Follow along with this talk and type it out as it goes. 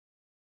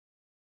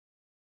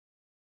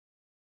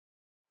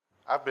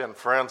I've been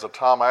friends of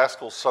Tom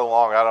Askell's so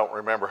long I don't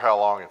remember how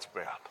long it's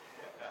been.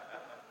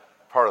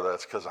 Part of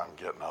that's because I'm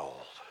getting old.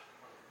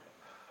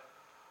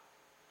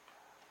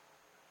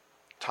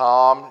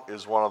 Tom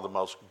is one of the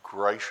most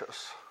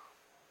gracious,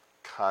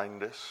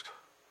 kindest,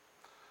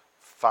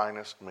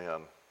 finest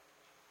men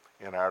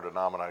in our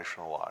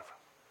denominational life.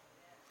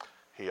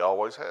 He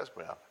always has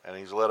been, and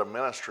he's led a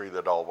ministry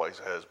that always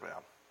has been.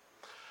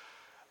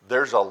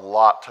 There's a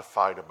lot to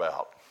fight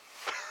about.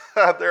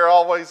 There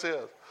always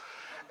is.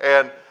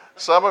 And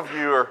some of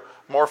you are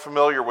more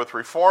familiar with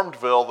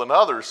Reformedville than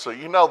others, so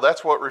you know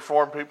that's what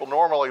Reformed people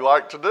normally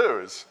like to do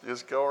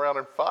is go around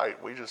and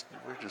fight. We just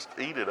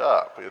eat it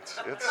up.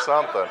 It's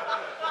something.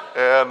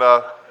 And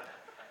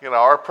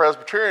our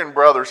Presbyterian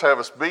brothers have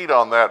us beat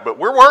on that, but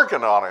we're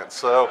working on it.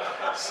 So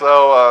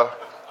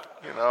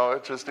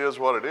it just is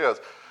what it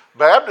is.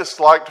 Baptists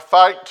like to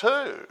fight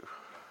too.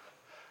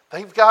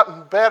 They've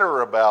gotten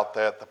better about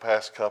that the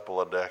past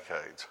couple of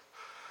decades.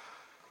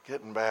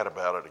 Getting bad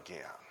about it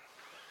again.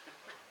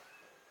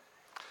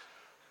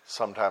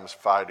 Sometimes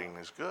fighting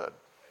is good.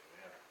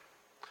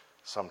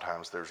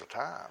 Sometimes there's a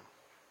time.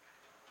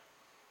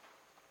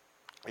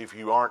 If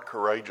you aren't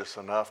courageous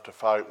enough to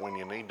fight when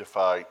you need to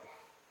fight,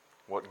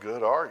 what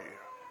good are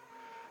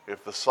you?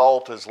 If the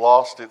salt has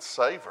lost its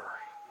savor,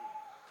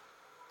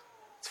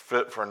 it's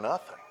fit for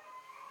nothing.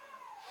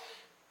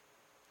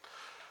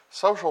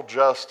 Social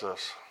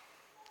justice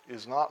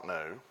is not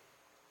new.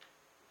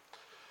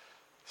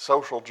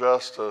 Social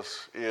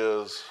justice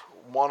is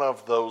one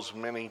of those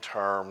many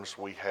terms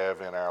we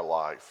have in our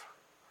life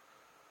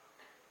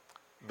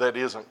that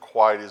isn't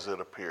quite as it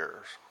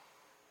appears.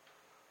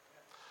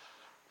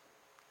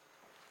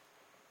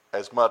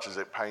 As much as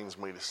it pains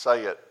me to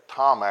say it,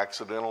 Tom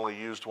accidentally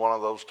used one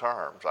of those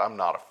terms. I'm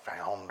not a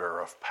founder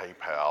of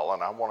PayPal,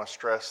 and I want to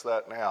stress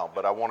that now,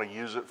 but I want to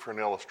use it for an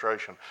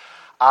illustration.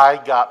 I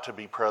got to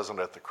be present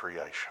at the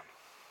creation.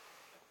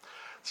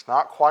 It's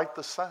not quite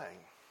the same.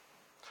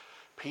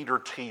 Peter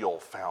Thiel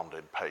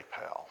founded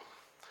PayPal.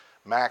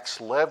 Max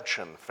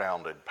Levchin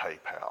founded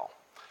PayPal.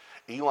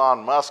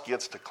 Elon Musk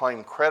gets to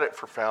claim credit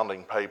for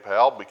founding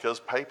PayPal because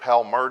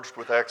PayPal merged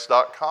with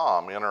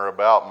X.com in or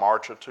about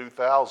March of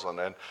 2000,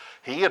 and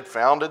he had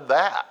founded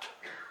that.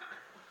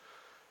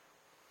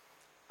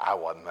 I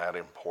wasn't that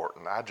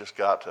important. I just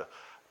got to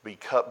be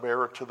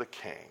cupbearer to the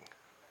king.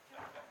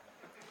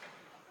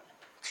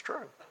 It's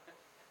true.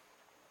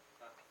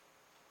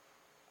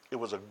 It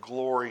was a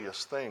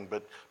glorious thing,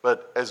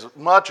 but as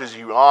much as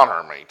you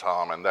honor me,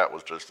 Tom, and that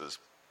was just as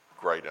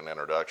great an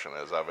introduction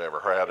as I've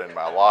ever had in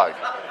my life,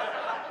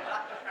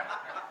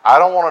 I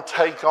don't want to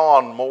take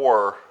on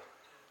more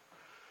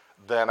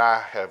than I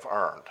have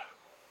earned.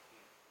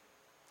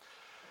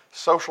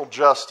 Social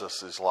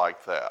justice is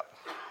like that.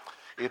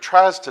 It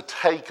tries to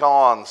take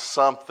on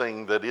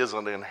something that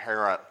isn't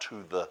inherent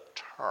to the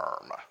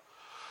term.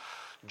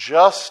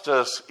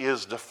 Justice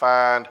is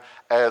defined,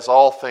 as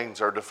all things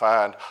are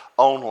defined,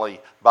 only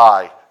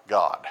by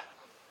God.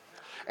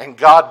 And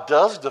God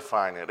does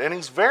define it, and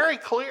He's very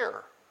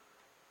clear.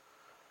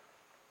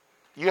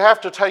 You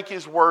have to take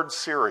His word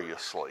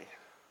seriously.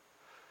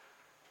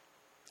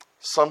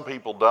 Some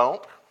people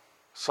don't.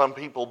 Some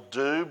people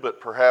do, but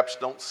perhaps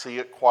don't see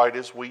it quite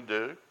as we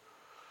do.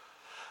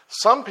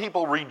 Some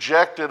people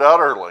reject it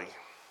utterly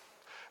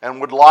and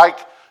would like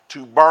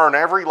to burn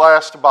every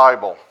last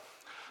Bible,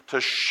 to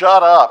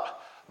shut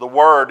up the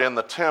word in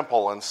the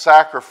temple and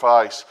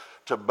sacrifice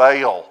to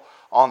Baal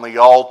on the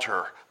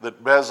altar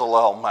that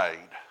Bezalel made.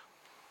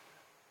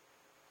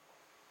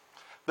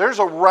 There's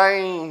a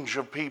range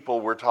of people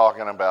we're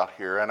talking about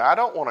here, and I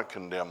don't want to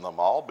condemn them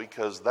all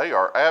because they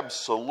are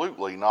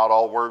absolutely not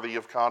all worthy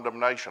of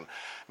condemnation.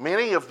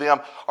 Many of them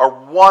are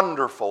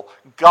wonderful,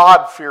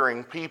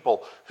 God-fearing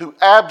people who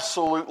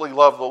absolutely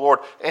love the Lord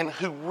and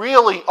who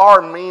really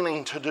are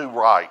meaning to do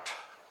right.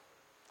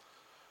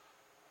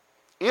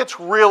 It's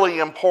really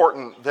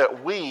important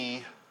that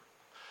we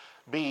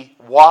be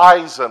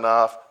wise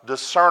enough,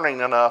 discerning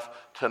enough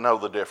to know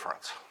the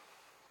difference.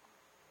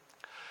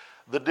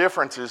 The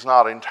difference is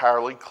not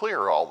entirely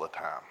clear all the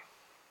time.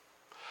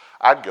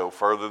 I'd go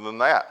further than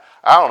that.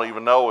 I don't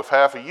even know if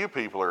half of you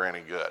people are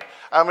any good.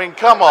 I mean,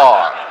 come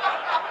on.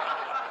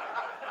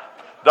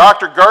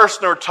 Dr.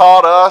 Gerstner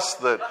taught us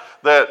that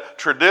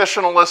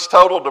traditionalist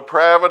total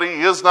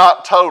depravity is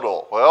not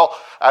total. Well,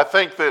 I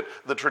think that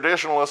the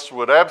traditionalists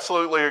would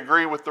absolutely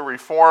agree with the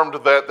Reformed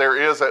that there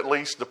is at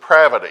least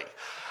depravity.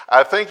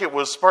 I think it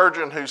was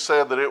Spurgeon who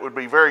said that it would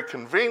be very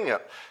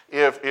convenient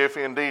if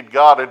indeed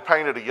God had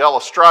painted a yellow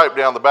stripe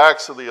down the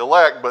backs of the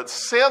elect, but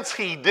since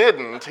He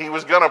didn't, He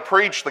was going to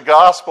preach the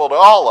gospel to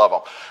all of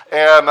them.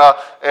 And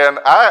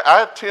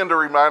I tend to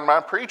remind my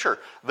preacher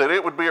that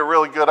it would be a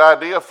really good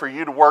idea for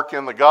you to work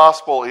in the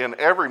gospel in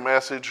every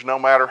message, no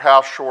matter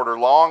how short or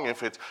long.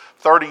 If it's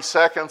 30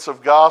 seconds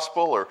of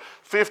gospel or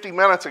 50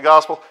 minutes of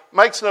gospel,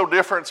 makes no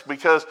difference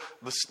because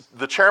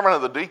the chairman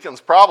of the deacons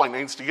probably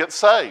needs to get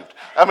saved.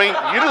 I mean,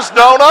 you just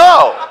don't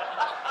know.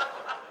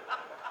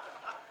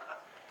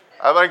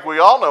 I think we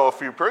all know a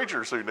few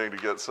preachers who need to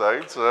get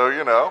saved,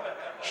 so,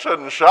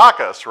 shouldn't shock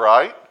us,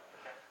 right?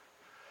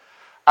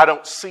 I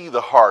don't see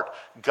the heart.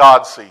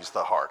 God sees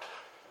the heart.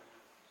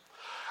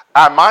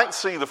 I might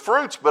see the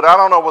fruits, but I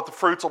don't know what the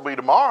fruits will be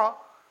tomorrow.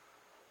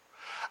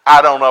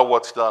 I don't know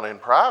what's done in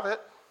private.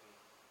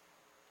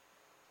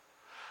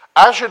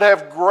 I should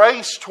have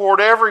grace toward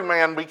every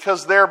man,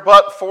 because there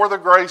but for the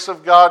grace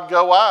of God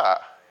go I.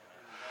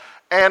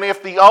 And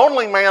if the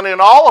only man in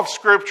all of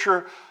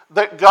Scripture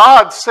that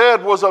God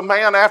said was a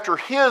man after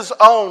his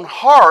own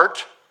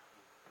heart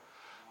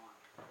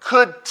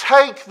could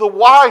take the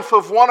wife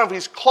of one of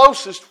his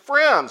closest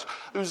friends,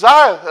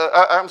 Uriah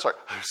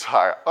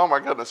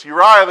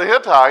the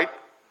Hittite,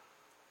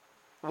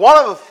 one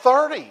of the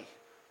 30.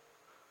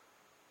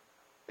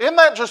 Isn't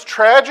that just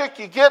tragic?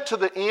 You get to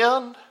the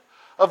end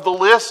of the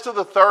list of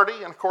the 30,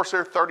 and of course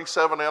there are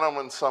 37 in them,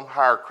 and some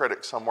higher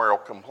critic somewhere will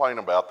complain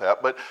about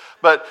that.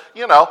 But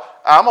you know,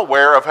 I'm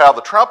aware of how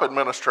the Trump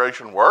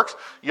administration works.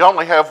 You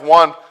only have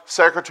one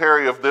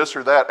secretary of this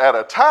or that at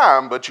a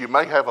time, but you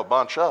may have a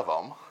bunch of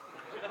them.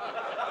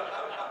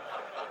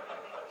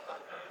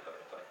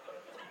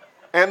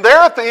 And there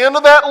at the end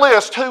of that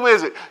list, who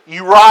is it?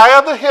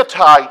 Uriah the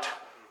Hittite.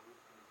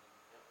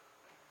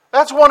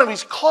 That's one of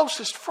his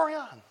closest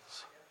friends.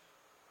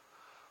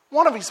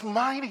 One of his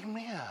mighty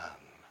men.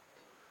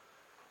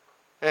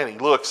 And he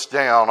looks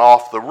down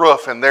off the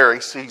roof, and there he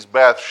sees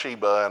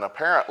Bathsheba, and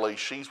apparently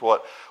she's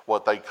what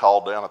they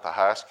called down at the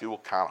high school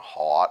kind of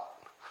hot.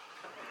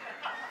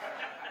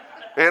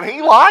 And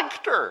he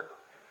liked her.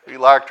 He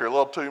liked her a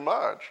little too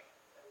much.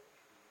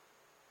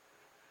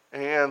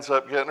 And he ends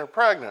up getting her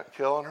pregnant,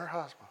 killing her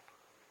husband.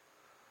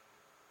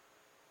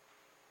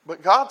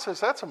 But God says,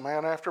 that's a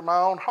man after my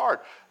own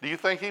heart. Do you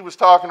think he was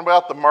talking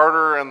about the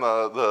murder and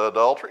the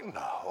adultery?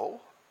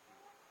 No.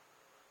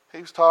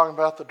 He was talking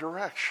about the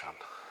direction.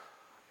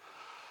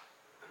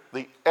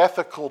 The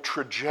ethical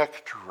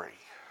trajectory.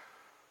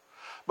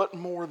 But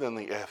more than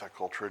the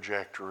ethical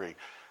trajectory,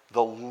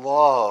 the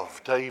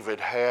love David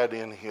had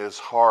in his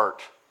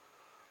heart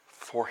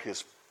for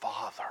his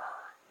father.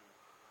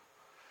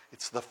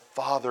 It's the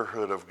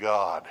fatherhood of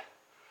God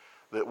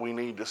that we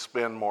need to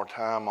spend more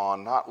time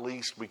on, not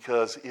least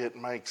because it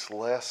makes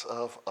less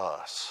of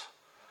us.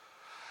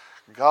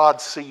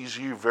 God sees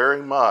you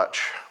very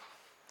much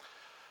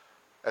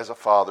as a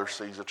father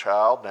sees a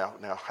child.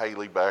 Now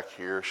Haley back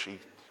here, she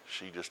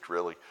just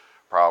really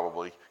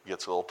probably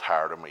gets a little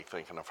tired of me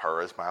thinking of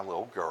her as my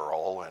little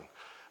girl, and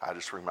I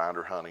just remind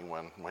her, honey,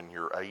 when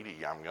you're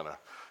 80, I'm going to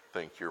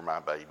think you're my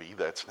baby.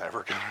 That's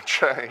never going to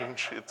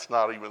change. It's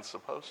not even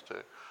supposed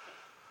to.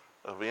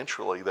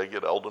 Eventually, they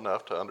get old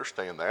enough to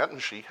understand that,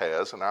 and she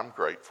has, and I'm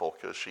grateful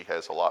because she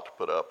has a lot to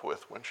put up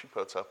with when she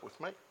puts up with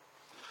me.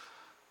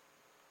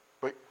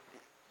 But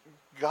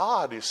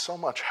God is so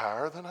much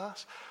higher than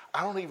us.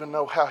 I don't even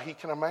know how he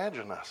can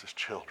imagine us as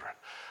children.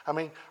 I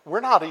mean,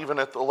 we're not even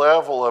at the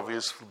level of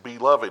his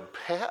beloved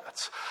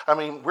pets. I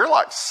mean, we're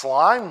like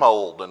slime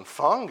mold and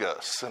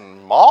fungus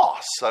and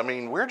moss. I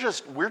mean, we're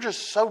just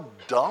so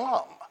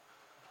dumb.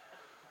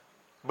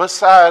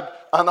 Beside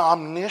an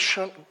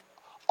omniscient,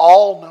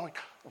 all-knowing,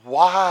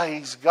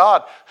 wise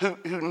God who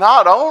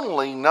not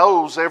only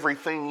knows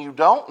everything you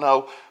don't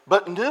know,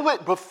 but knew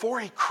it before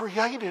he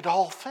created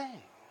all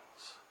things.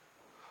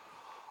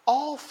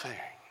 All things.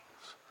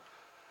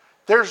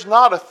 There's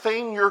not a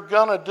thing you're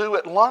going to do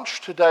at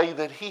lunch today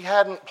that he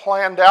hadn't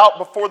planned out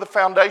before the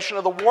foundation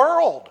of the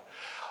world,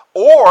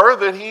 or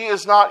that he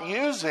is not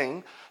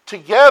using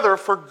together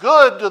for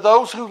good to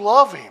those who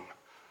love him,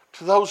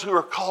 to those who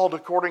are called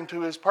according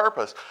to his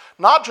purpose.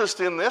 Not just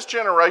in this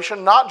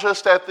generation, not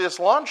just at this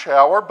lunch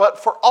hour,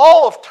 but for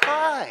all of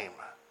time.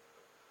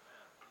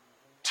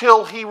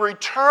 Till he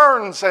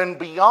returns and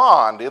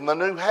beyond in the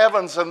new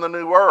heavens and the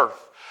new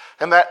earth,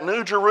 and that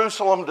new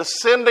Jerusalem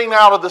descending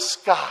out of the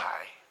sky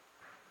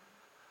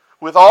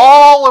with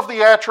all of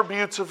the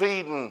attributes of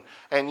Eden,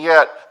 and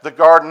yet the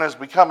garden has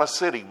become a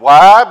city.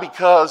 Why?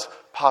 Because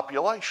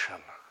population.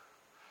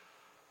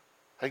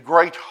 A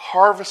great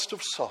harvest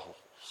of souls.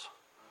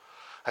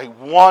 A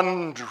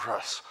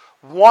wondrous,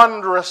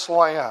 wondrous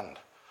land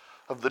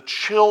of the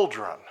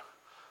children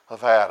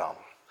of Adam,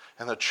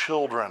 and the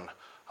children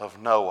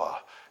of Noah,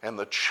 and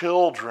the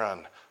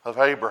children of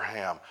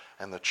Abraham,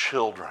 and the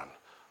children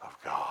of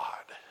God.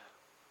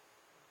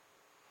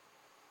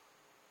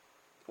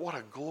 What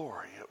a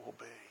glory it will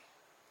be.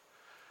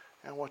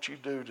 And what you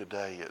do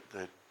today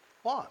at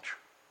lunch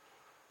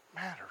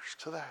matters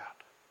to that.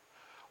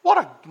 What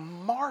a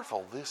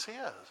marvel this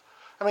is.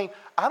 I mean,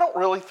 I don't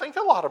really think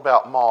a lot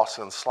about moss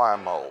and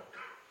slime mold.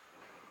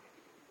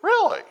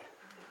 Really.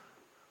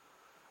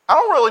 I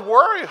don't really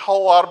worry a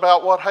whole lot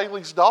about what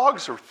Haley's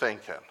dogs are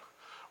thinking.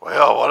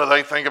 Well, what do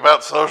they think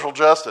about social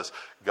justice?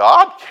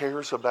 God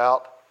cares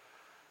about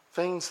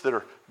things that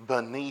are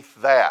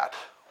beneath that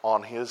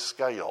on his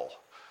scale,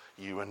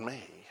 you and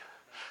me.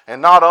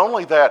 And not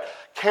only that,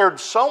 cared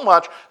so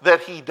much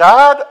that he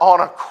died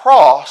on a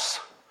cross,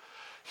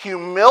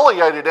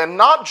 humiliated, and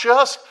not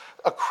just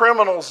a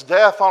criminal's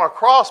death on a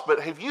cross, but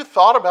have you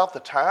thought about the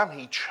time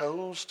he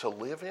chose to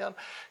live in?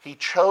 He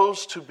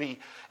chose to be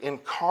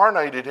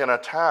incarnated in a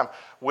time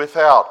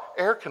without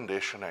air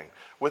conditioning,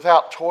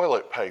 without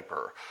toilet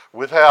paper,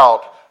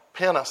 without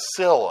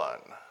penicillin.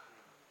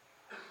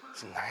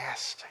 It's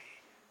nasty.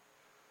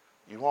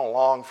 You want to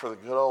long for the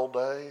good old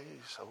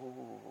days?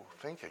 Oh,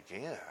 think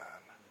again.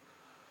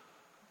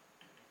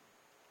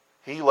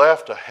 He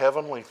left a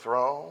heavenly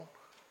throne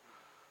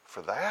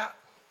for that?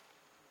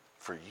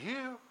 For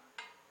you?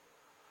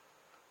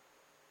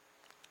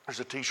 There's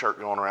a t-shirt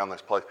going around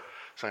this place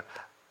saying,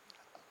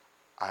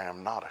 I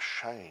am not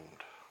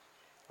ashamed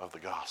of the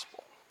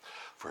gospel,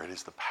 for it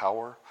is the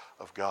power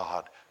of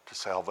God to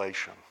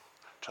salvation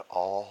to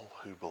all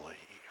who believe.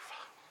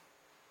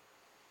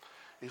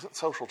 Isn't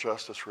social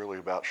justice really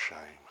about shame?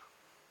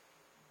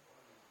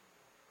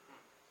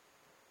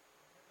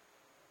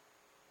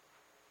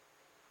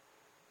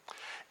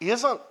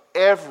 Isn't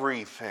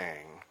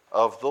everything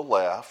of the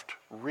left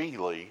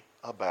really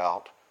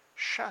about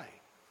shame?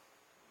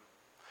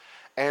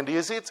 And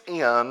is its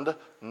end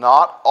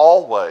not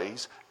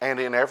always and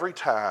in every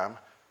time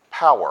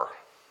power?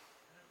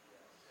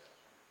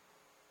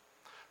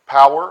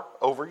 Power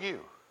over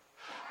you.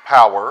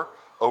 Power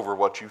over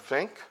what you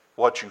think,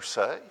 what you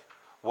say,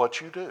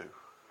 what you do.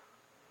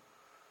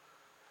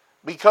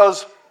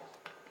 Because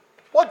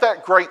what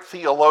that great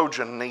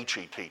theologian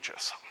Nietzsche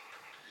teaches.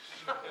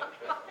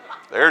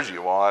 There's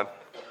you one.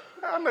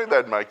 I knew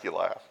that'd make you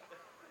laugh.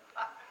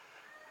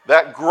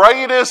 That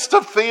greatest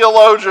of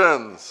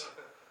theologians,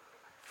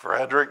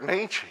 Friedrich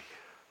Nietzsche,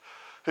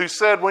 who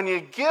said when you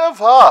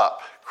give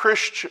up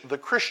the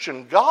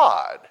Christian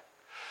God,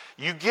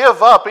 you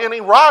give up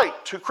any right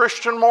to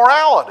Christian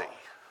morality.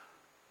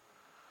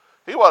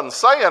 He wasn't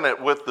saying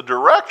it with the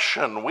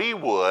direction we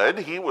would.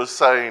 He was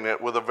saying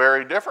it with a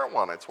very different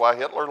one. It's why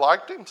Hitler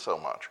liked him so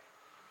much.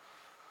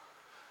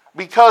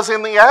 Because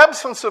in the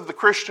absence of the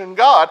Christian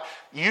God,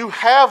 you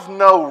have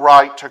no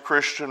right to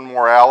Christian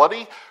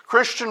morality.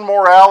 Christian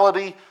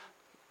morality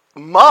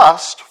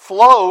must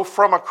flow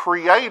from a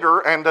creator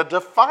and a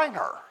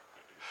definer.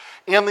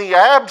 In the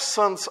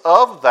absence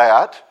of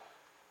that,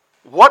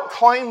 what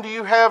claim do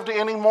you have to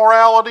any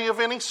morality of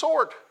any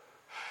sort?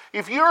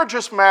 If you're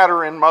just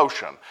matter in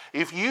motion,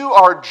 if you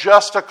are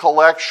just a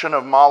collection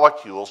of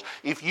molecules,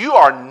 if you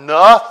are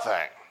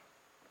nothing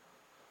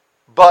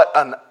but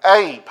an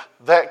ape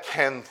that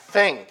can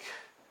think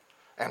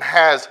and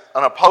has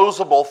an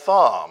opposable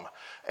thumb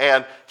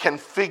and can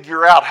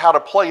figure out how to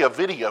play a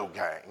video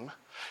game,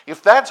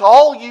 if that's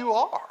all you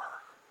are,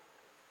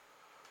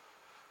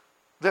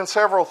 then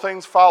several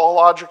things follow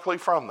logically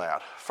from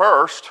that.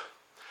 First,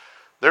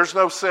 there's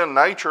no sin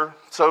nature,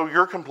 so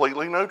you're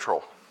completely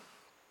neutral.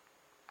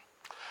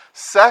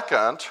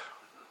 Second,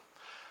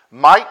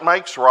 might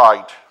makes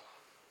right,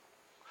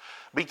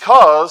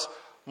 because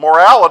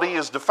morality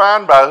is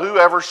defined by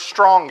whoever's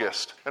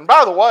strongest. And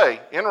by the way,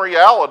 in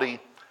reality,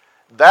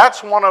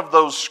 that's one of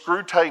those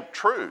screw tape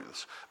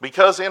truths.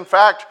 Because in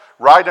fact,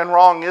 right and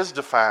wrong is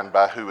defined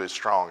by who is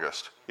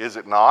strongest. Is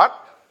it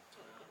not?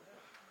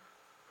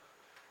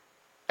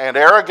 And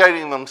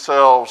arrogating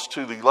themselves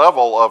to the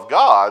level of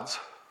gods,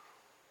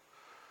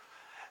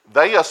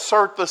 they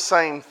assert the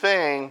same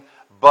thing,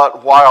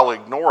 but while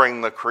ignoring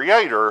the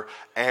Creator,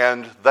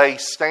 and they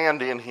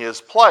stand in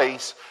His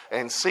place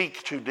and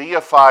seek to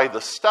deify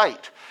the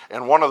state.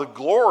 And one of the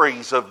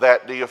glories of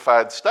that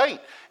deified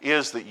state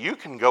is that you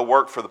can go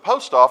work for the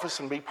post office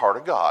and be part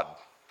of God.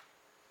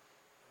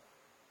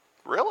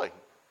 Really?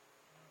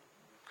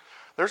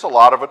 There's a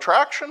lot of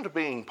attraction to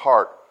being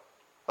part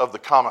of the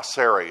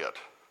commissariat.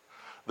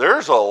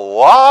 There's a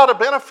lot of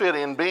benefit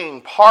in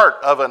being part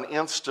of an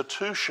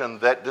institution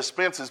that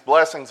dispenses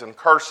blessings and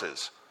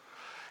curses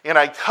in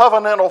a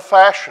covenantal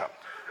fashion,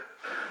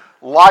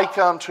 like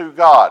unto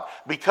God,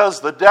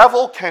 because the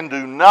devil can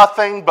do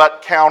nothing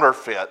but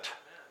counterfeit.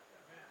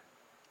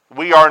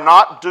 We are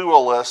not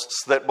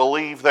dualists that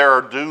believe there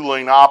are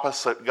dueling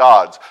opposite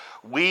gods.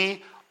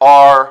 We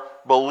are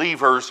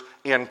believers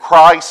in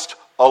Christ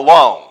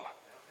alone.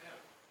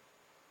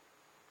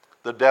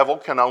 The devil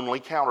can only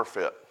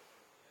counterfeit.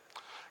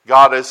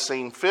 God has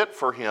seen fit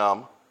for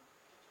him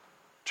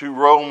to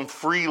roam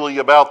freely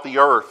about the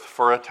earth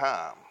for a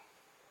time.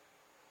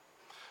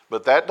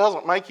 But that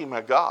doesn't make him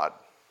a god.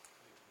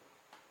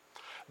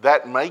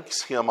 That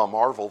makes him a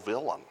Marvel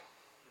villain.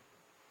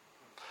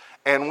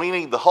 And we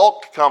need the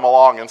Hulk to come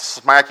along and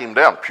smack him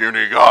down.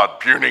 Puny God,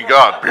 puny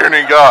God,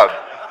 puny God.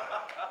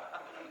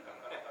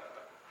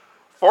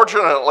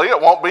 Fortunately,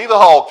 it won't be the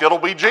Hulk, it'll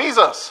be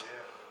Jesus.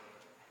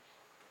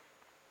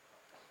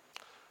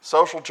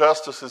 Social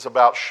justice is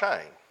about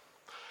shame.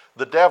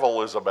 The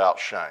devil is about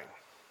shame.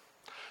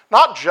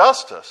 Not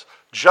justice.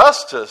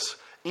 Justice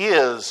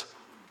is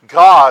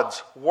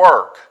God's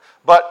work.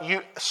 But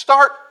you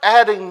start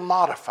adding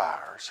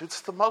modifiers.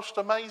 It's the most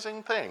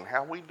amazing thing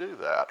how we do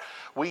that.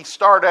 We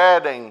start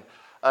adding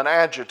an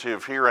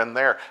adjective here and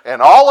there, and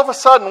all of a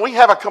sudden we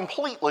have a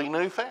completely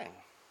new thing.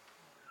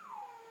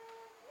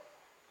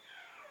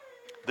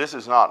 This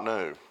is not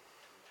new.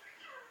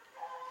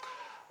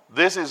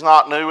 This is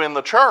not new in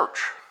the church,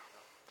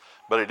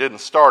 but it didn't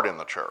start in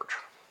the church.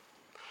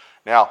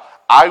 Now,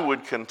 I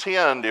would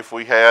contend if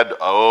we had,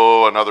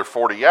 another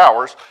 40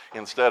 hours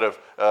instead of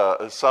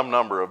some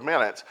number of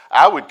minutes,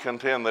 I would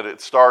contend that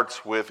it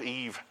starts with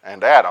Eve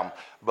and Adam.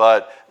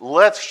 But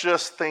let's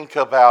just think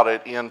about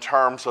it in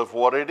terms of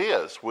what it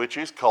is, which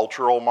is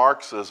cultural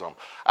Marxism.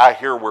 I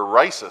hear we're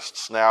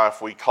racists now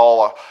if we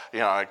call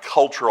a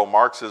cultural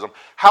Marxism.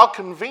 How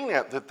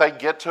convenient that they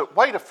get to,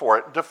 wait for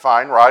it,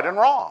 define right and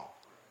wrong.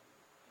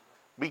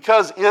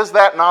 Because is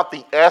that not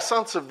the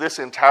essence of this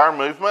entire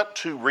movement,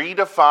 to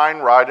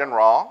redefine right and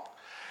wrong?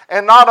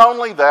 And not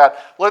only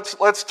that,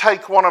 let's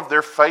take one of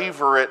their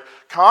favorite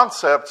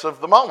concepts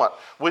of the moment,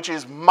 which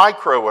is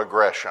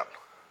microaggression.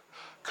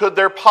 Could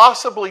there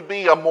possibly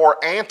be a more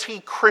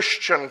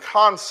anti-Christian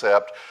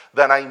concept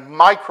than a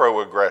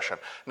microaggression?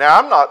 Now,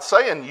 I'm not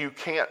saying you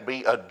can't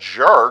be a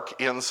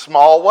jerk in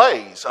small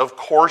ways. Of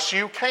course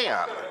you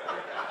can.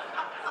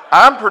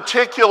 I'm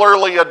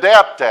particularly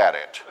adept at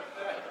it.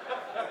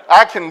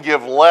 I can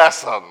give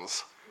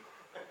lessons.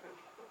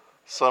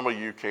 Some of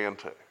you can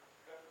too.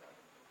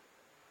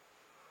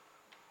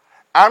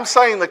 I'm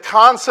saying the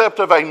concept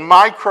of a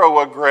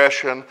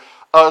microaggression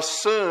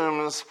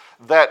assumes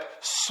that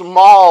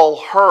small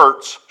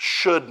hurts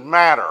should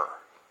matter.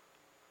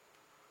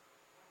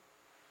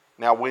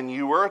 Now, when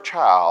you were a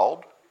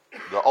child,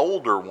 the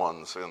older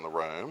ones in the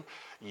room,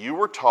 you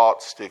were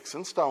taught sticks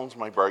and stones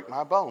may break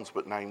my bones,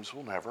 but names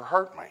will never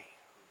hurt me.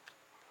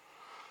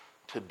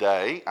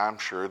 Today, I'm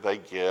sure they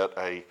get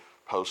a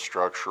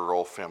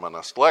post-structural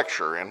feminist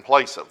lecture in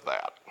place of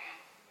that.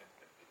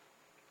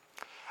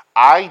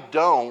 I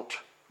don't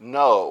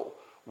know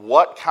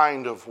what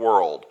kind of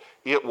world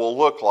it will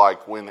look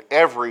like when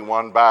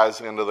everyone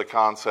buys into the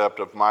concept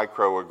of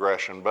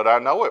microaggression, but I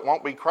know it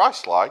won't be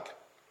Christ-like.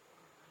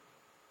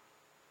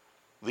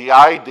 The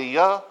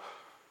idea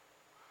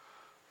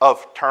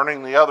of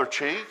turning the other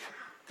cheek,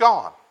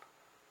 gone.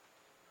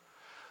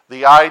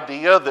 The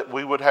idea that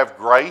we would have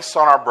grace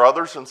on our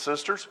brothers and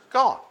sisters,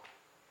 gone.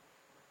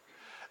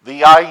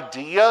 The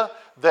idea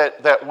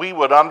that we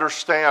would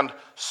understand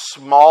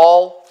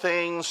small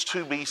things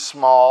to be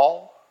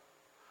small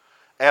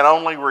and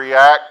only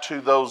react to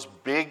those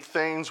big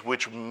things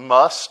which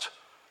must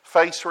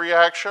face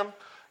reaction,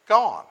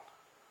 gone.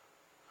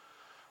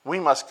 We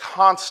must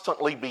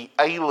constantly be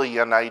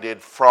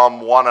alienated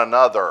from one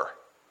another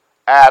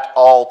at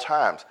all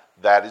times.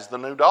 That is the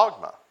new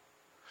dogma.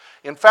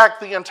 In fact,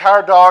 the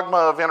entire dogma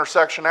of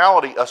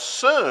intersectionality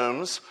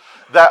assumes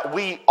that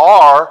we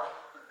are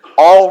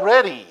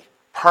already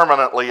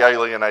permanently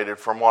alienated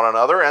from one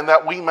another and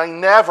that we may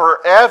never,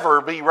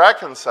 ever be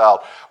reconciled,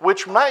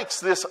 which makes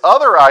this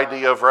other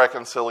idea of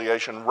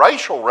reconciliation,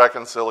 racial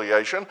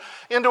reconciliation,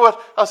 into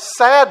a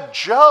sad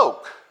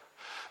joke.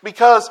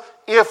 Because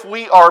if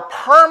we are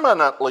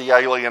permanently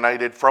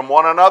alienated from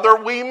one another,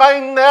 we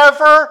may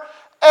never,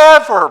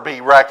 ever be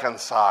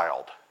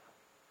reconciled.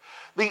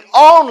 The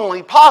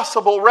only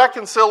possible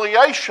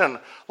reconciliation,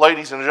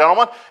 ladies and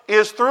gentlemen,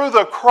 is through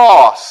the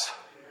cross.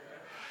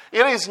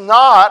 It is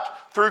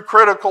not through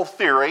critical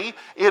theory.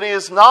 It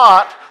is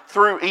not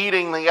through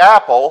eating the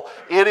apple.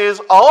 It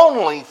is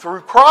only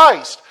through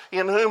Christ,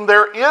 in whom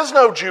there is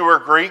no Jew or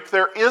Greek,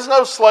 there is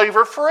no slave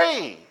or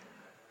free.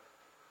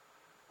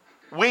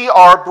 We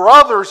are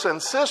brothers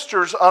and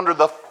sisters under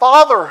the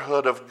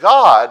fatherhood of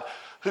God,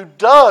 who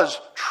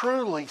does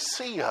truly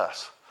see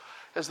us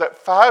as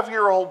that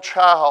 5-year-old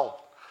child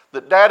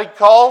that Daddy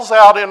calls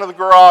out into the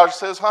garage,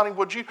 says, honey,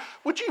 would you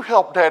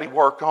help Daddy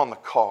work on the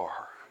car?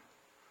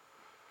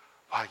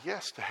 Why,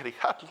 yes, Daddy,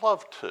 I'd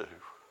love to.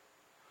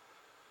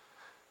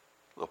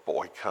 The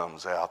boy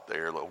comes out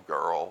there, little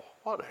girl,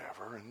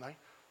 whatever, and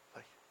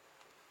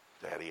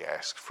Daddy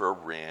asks for a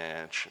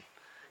wrench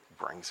and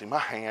brings him a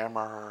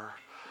hammer.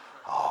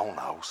 Oh,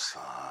 no,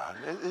 son,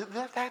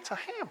 that's a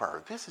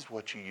hammer. This is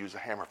what you use a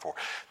hammer for.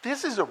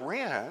 This is a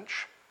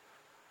wrench.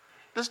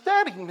 Does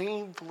Daddy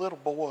need the little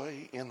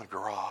boy in the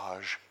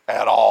garage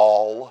at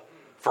all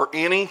for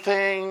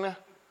anything? No,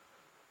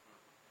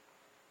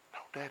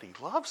 Daddy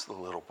loves the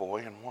little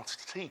boy and wants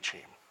to teach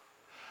him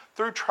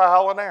through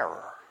trial and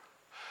error,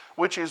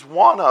 which is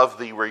one of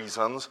the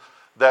reasons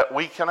that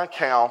we can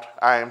account,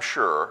 I am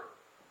sure,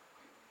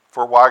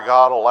 for why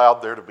God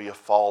allowed there to be a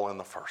fall in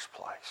the first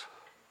place.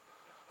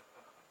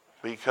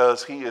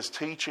 Because He is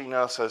teaching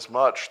us as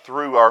much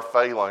through our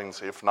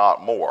failings, if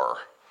not more,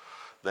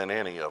 than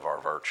any of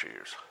our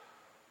virtues.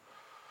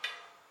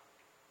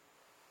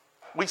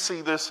 We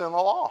see this in the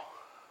law.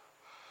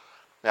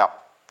 Now,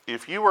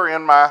 if you were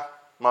in my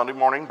Monday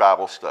morning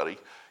Bible study,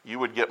 you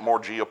would get more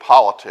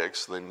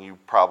geopolitics than you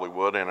probably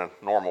would in a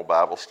normal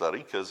Bible study,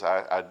 because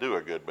I do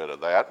a good bit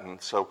of that.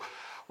 And so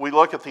we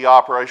look at the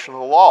operation of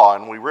the law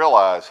and we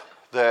realize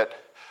that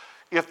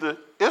if the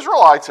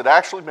Israelites had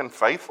actually been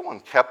faithful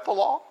and kept the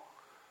law,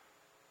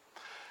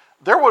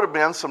 there would have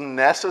been some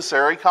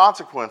necessary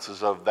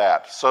consequences of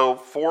that. So,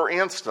 for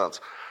instance,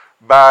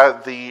 by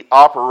the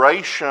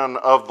operation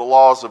of the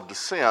laws of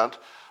descent,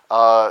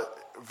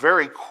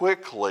 very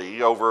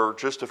quickly, over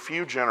just a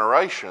few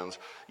generations,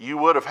 you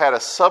would have had a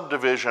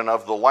subdivision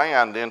of the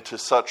land into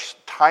such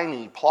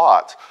tiny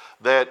plots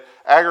that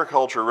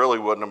agriculture really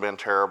wouldn't have been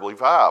terribly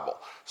viable.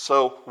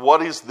 So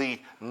what is the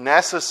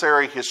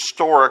necessary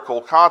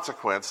historical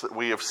consequence that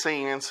we have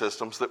seen in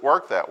systems that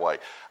work that way?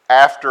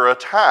 After a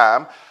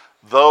time,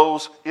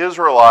 those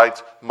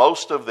Israelites,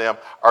 most of them,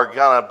 are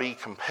going to be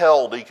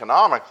compelled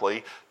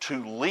economically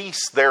to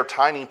lease their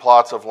tiny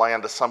plots of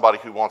land to somebody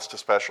who wants to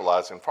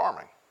specialize in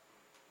farming.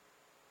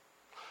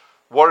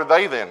 What are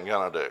they then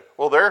going to do?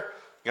 Well, they're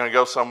going to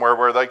go somewhere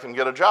where they can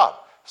get a job.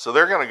 So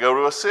they're going to go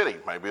to a city.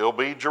 Maybe it'll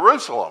be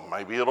Jerusalem.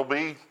 Maybe it'll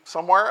be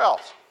somewhere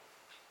else.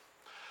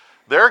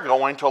 They're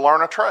going to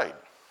learn a trade.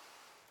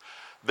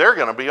 They're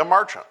going to be a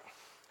merchant.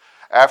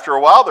 After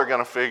a while, they're going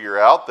to figure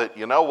out that,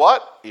 you know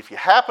what? If you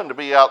happen to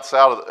be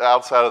outside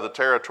of the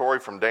territory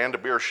from Dan to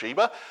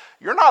Beersheba,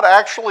 you're not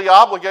actually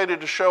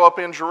obligated to show up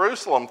in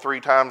Jerusalem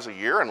 3 times a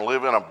year and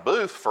live in a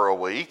booth for a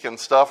week and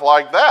stuff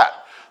like that.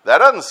 That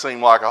doesn't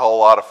seem like a whole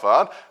lot of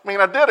fun. I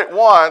mean, I did it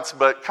once,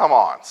 but come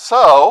on.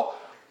 So,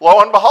 lo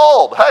and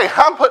behold, hey,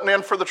 I'm putting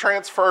in for the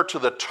transfer to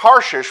the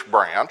Tarshish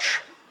branch.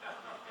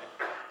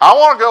 I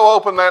want to go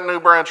open that new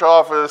branch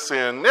office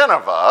in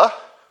Nineveh.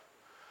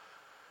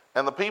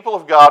 And the people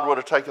of God would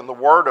have taken the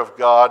word of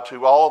God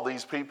to all of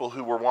these people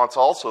who were once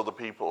also the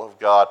people of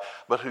God,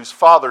 but whose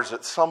fathers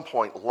at some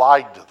point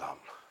lied to them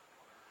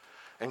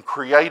and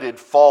created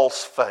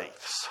false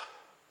faiths.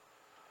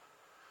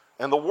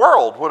 And the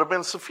world would have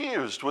been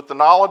suffused with the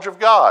knowledge of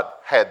God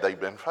had they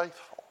been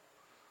faithful.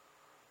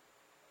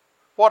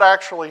 What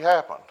actually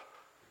happened?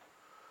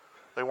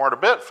 They weren't a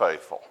bit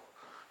faithful,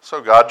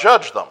 so God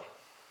judged them.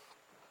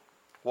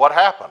 What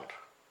happened?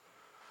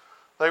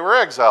 They were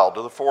exiled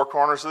to the 4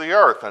 corners of the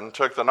earth and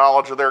took the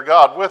knowledge of their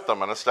God with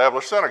them and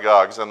established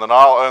synagogues, and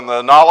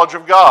the knowledge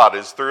of God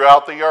is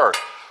throughout the earth.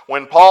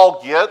 When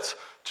Paul gets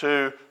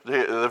to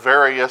the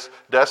various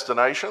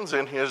destinations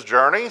in his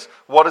journeys,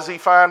 what does he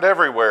find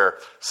everywhere?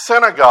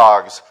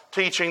 Synagogues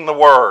teaching the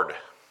word.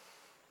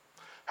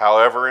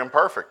 However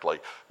imperfectly.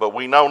 But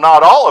we know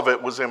not all of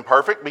it was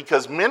imperfect,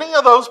 because many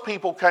of those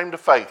people came to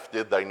faith,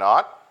 did they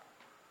not?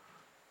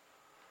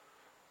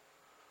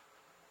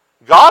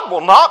 God will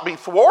not be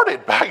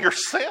thwarted by your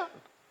sin.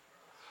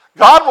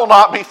 God will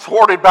not be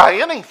thwarted by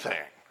anything.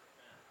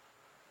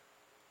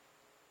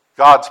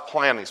 God's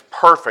plan is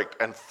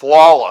perfect and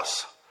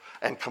flawless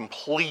and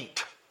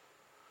complete.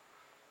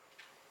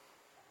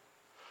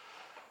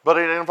 But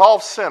it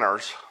involves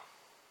sinners.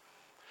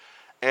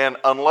 And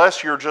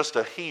unless you're just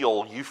a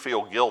heel, you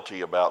feel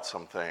guilty about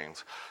some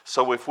things.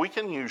 So if we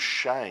can use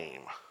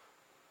shame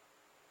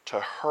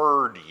to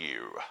herd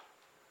you,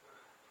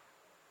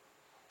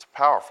 it's a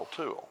powerful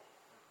tool.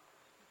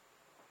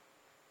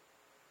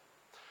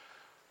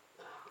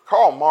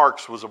 Karl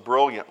Marx was a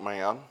brilliant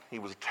man. He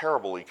was a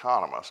terrible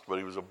economist, but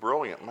he was a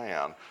brilliant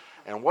man.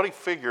 And what he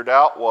figured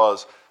out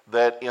was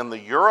that in the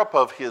Europe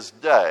of his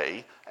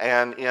day,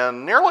 and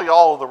in nearly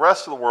all of the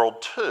rest of the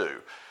world too,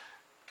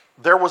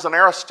 there was an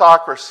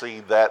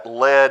aristocracy that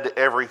led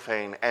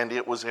everything, and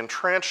it was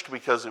entrenched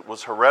because it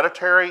was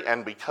hereditary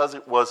and because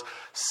it was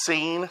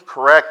seen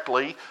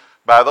correctly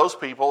by those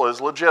people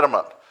as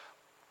legitimate.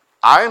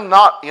 I'm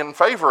not in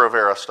favor of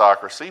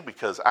aristocracy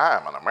because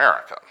I'm an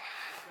American.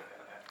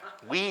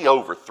 We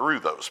overthrew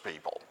those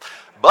people.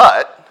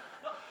 But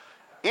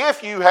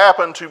if you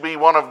happen to be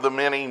one of the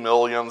many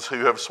millions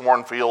who have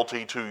sworn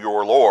fealty to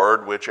your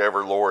Lord,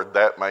 whichever Lord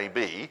that may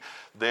be,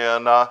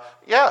 then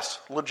yes,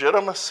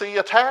 legitimacy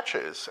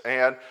attaches.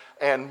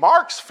 And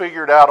Marx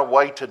figured out a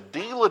way to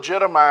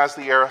delegitimize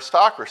the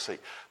aristocracy.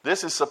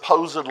 This is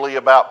supposedly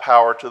about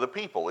power to the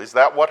people. Is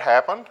that what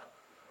happened?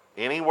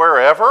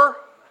 Anywhere ever?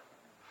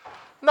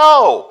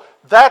 No.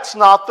 That's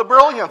not the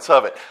brilliance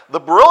of it. The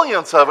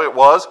brilliance of it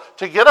was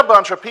to get a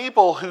bunch of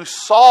people who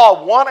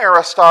saw one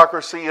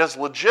aristocracy as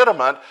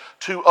legitimate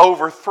to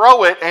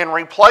overthrow it and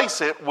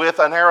replace it with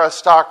an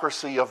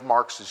aristocracy of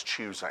Marx's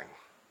choosing.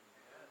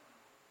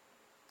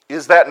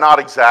 Is that not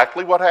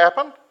exactly what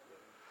happened?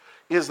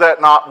 Is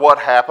that not what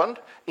happened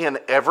in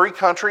every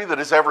country that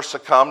has ever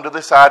succumbed to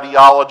this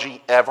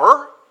ideology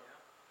ever?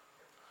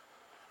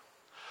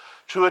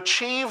 To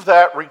achieve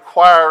that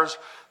requires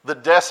the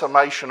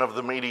decimation of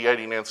the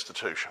mediating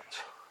institutions.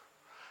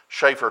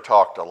 Schaeffer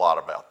talked a lot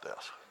about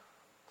this.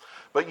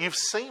 But you've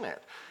seen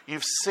it.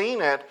 You've seen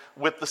it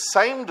with the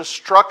same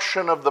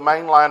destruction of the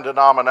mainline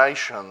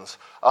denominations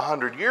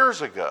 100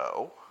 years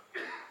ago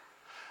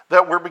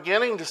that we're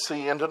beginning to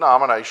see in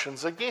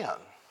denominations again.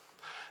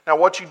 Now,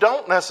 what you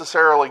don't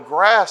necessarily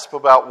grasp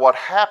about what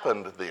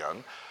happened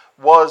then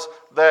was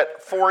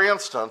that, for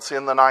instance,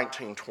 in the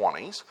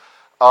 1920s,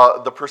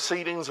 the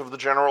proceedings of the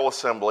General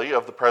Assembly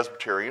of the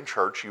Presbyterian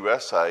Church,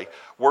 USA,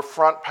 were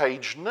front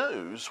page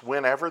news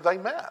whenever they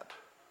met.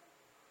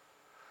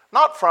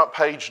 Not front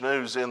page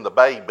news in the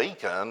Bay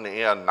Beacon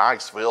in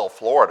Niceville,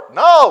 Florida.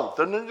 No,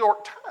 the New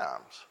York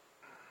Times.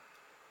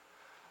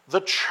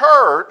 The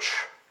church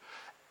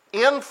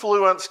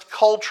influenced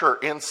culture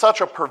in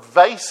such a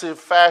pervasive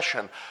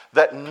fashion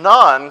that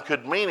none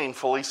could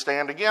meaningfully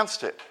stand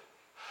against it.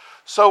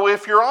 So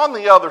if you're on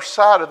the other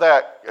side of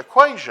that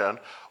equation,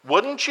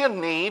 wouldn't you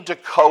need to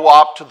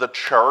co-opt the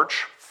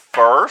church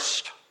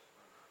first?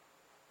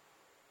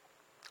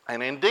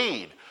 And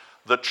indeed,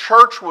 the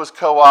church was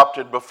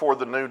co-opted before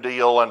the New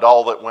Deal and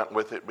all that went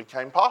with it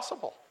became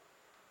possible.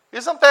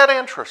 Isn't that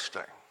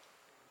interesting?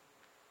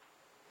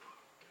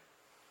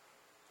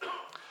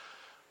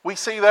 We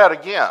see that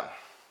again.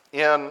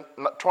 In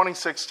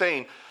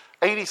 2016,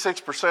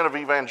 86% of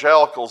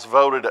evangelicals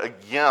voted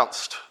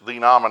against the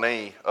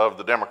nominee of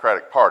the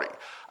Democratic Party.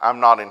 I'm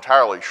not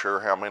entirely sure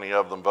how many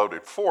of them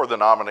voted for the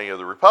nominee of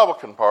the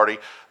Republican Party.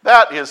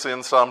 That is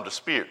in some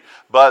dispute.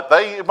 But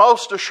they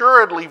most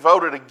assuredly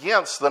voted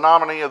against the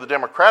nominee of the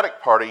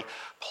Democratic Party,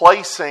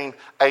 placing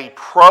a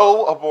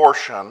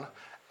pro-abortion,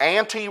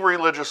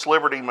 anti-religious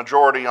liberty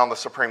majority on the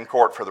Supreme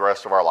Court for the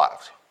rest of our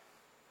lives.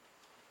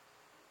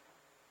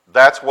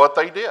 That's what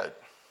they did.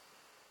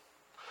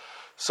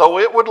 So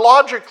it would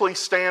logically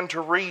stand to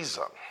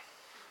reason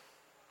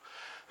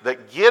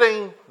that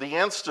getting the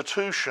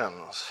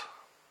institutions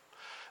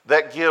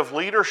that give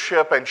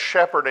leadership and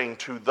shepherding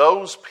to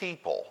those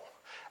people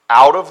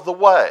out of the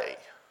way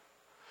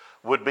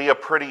would be a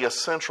pretty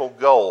essential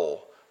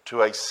goal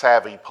to a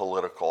savvy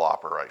political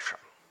operation.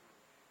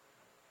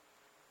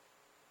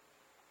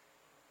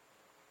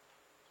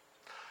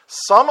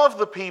 Some of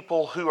the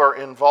people who are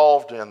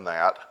involved in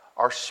that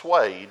are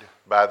swayed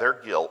by their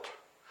guilt.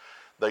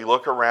 They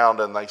look around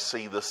and they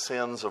see the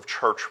sins of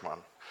churchmen.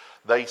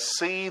 They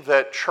see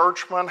that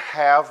churchmen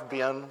have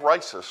been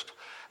racist,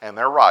 and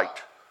they're right.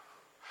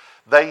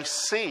 They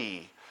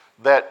see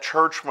that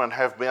churchmen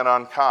have been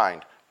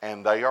unkind,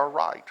 and they are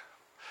right.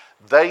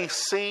 They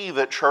see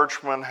that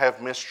churchmen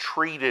have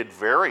mistreated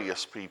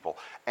various people,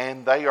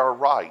 and they are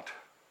right.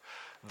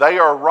 They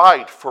are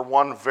right for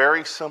one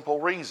very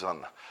simple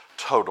reason: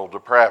 total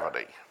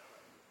depravity.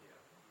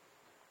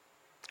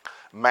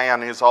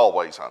 Man is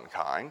always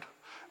unkind.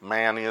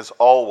 Man is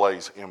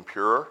always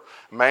impure.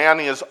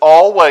 Man is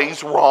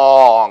always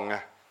wrong.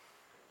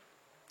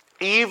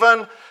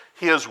 Even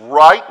his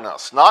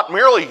rightness, not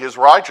merely his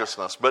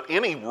righteousness, but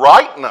any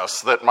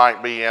rightness that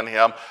might be in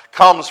him,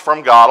 comes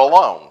from God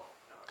alone.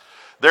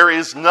 There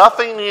is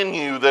nothing in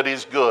you that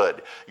is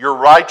good. Your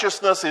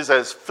righteousness is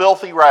as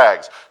filthy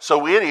rags,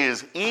 so it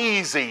is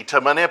easy to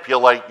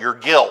manipulate your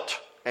guilt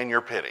and your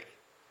pity.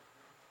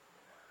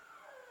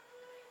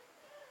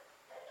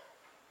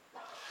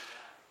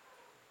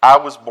 I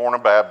was born a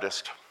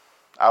Baptist.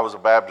 I was a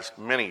Baptist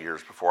many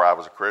years before I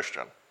was a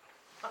Christian.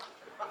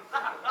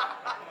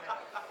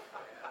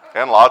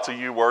 And lots of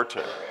you were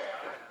too.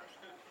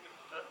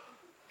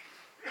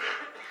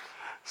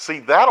 See,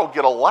 that'll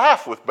get a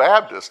laugh with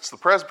Baptists. The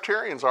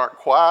Presbyterians aren't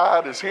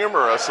quite as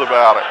humorous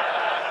about it.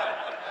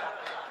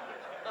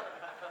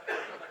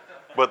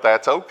 But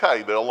that's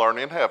okay. They'll learn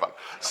in heaven.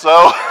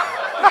 So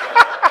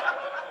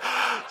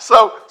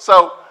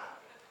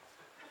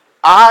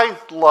I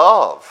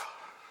love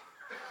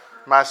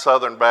my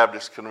Southern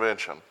Baptist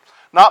Convention.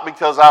 Not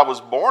because I was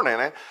born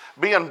in it.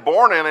 Being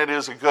born in it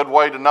is a good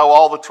way to know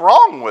all that's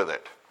wrong with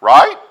it,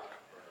 right?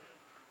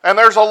 And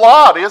there's a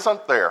lot,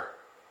 isn't there?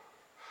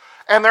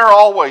 And there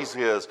always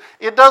is.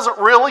 It doesn't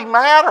really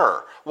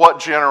matter what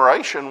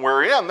generation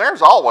we're in.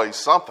 There's always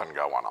something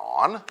going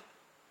on,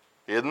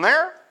 isn't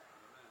there?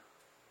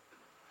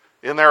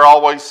 Isn't there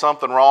always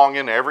something wrong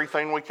in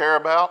everything we care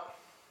about?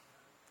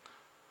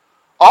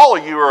 All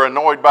of you are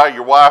annoyed by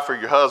your wife or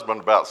your husband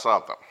about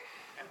something.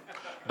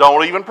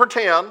 Don't even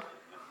pretend.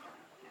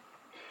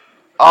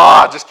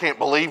 I just can't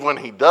believe when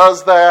he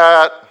does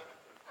that.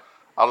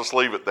 I'll just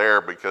leave it there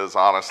because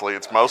honestly,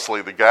 it's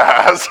mostly the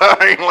guys.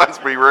 I mean, let's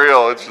be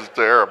real, it's just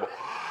terrible.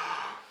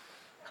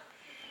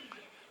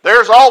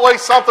 There's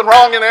always something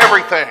wrong in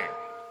everything.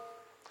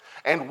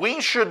 And we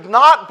should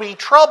not be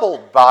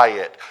troubled by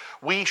it.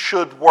 We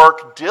should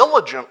work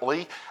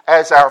diligently,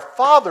 as our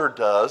Father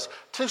does,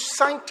 to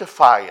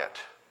sanctify it,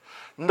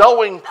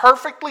 knowing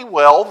perfectly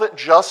well that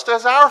just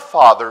as our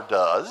Father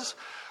does,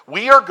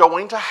 we are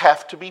going to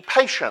have to be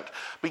patient,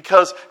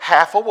 because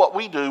half of what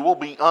we do will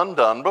be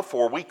undone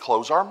before we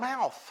close our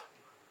mouth.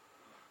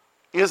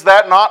 Is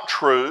that not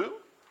true?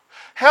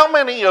 How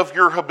many of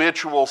your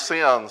habitual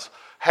sins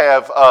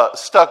have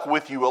stuck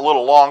with you a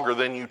little longer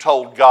than you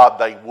told God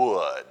they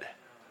would?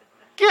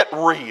 Get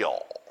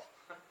real.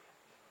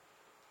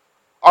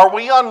 Are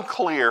we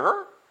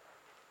unclear?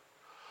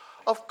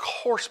 Of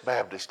course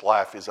Baptist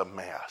life is a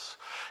mess.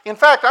 In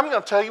fact, I'm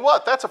going to tell you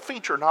what, that's a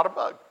feature, not a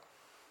bug.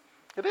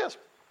 It is.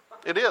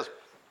 It is.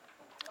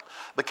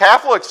 The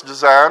Catholics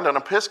designed an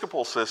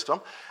Episcopal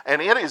system,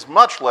 and it is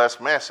much less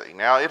messy.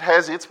 Now, it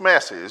has its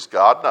messes,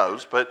 God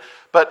knows, but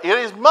it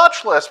is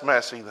much less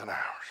messy than ours.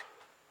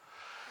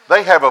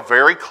 They have a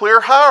very clear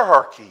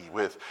hierarchy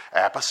with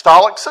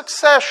apostolic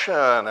succession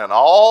and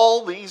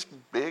all these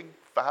big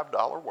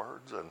 $5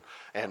 words,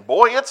 and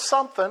boy, it's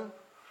something.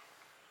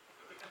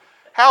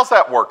 How's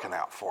that working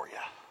out for you?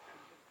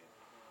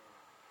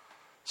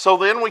 So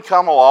then we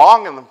come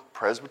along, and the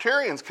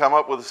Presbyterians come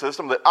up with a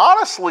system that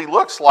honestly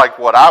looks like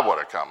what I would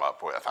have come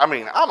up with. I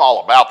mean, I'm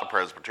all about the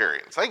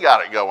Presbyterians. They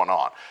got it going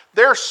on.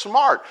 They're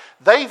smart.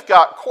 They've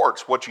got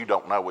courts. What you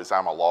don't know is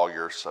I'm a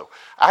lawyer, so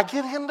I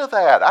get into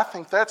that. I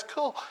think that's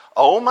cool.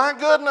 Oh my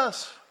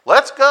goodness,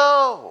 let's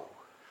go.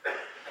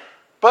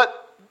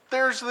 But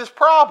there's this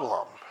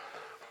problem.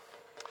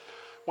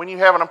 When you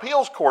have an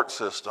appeals court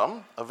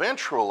system,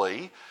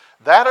 eventually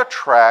that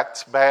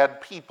attracts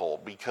bad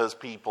people, because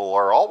people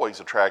are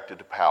always attracted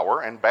to power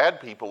and bad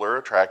people are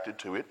attracted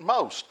to it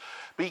most.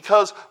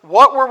 Because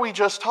what were we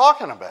just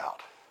talking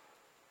about?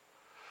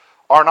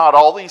 Are not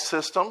all these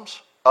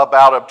systems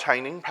about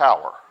obtaining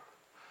power,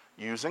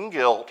 using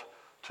guilt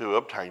to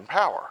obtain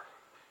power?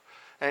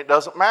 And it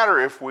doesn't matter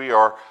if we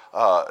are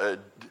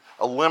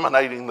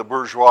eliminating the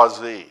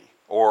bourgeoisie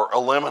or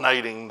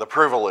eliminating the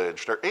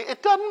privileged.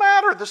 It doesn't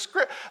matter.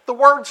 The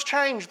words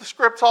change. The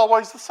script's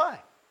always the same.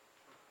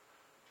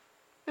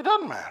 It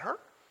doesn't matter.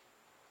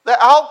 The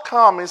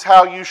outcome is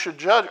how you should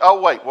judge. Oh,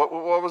 wait, what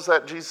was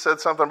that? Jesus said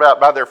something about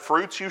by their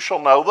fruits you shall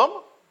know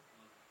them?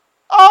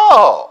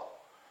 Oh.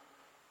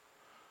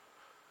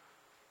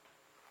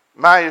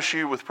 My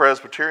issue with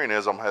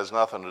Presbyterianism has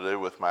nothing to do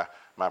with my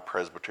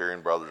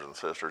Presbyterian brothers and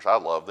sisters. I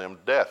love them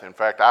to death. In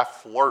fact, I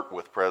flirt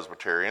with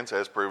Presbyterians,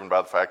 as proven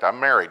by the fact I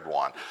married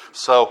one.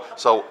 So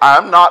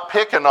I'm not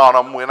picking on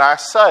them when I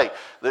say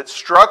that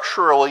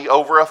structurally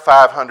over a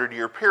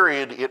 500-year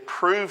period, it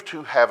proved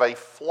to have a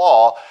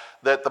flaw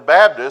that the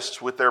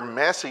Baptists, with their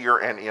messier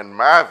and, in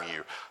my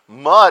view,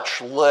 much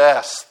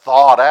less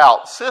thought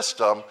out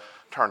system,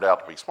 turned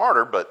out to be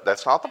smarter, but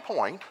that's not the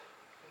point.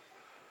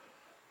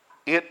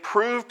 It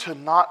proved to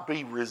not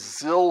be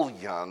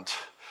resilient,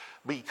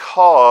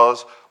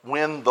 because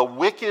when the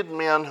wicked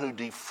men who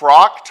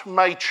defrocked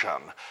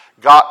Machen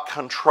got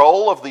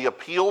control of the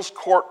appeals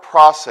court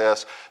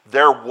process,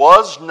 there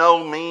was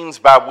no means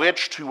by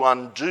which to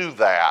undo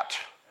that.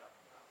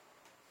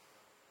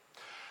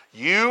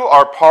 You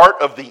are part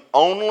of the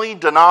only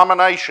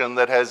denomination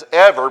that has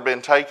ever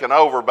been taken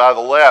over by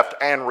the left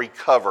and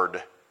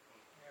recovered.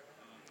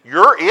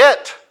 You're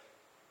it.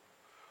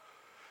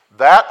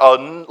 That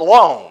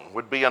alone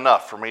would be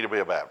enough for me to be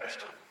a Baptist.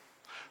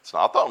 It's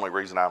not the only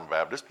reason I'm a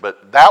Baptist,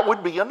 but that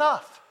would be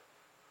enough.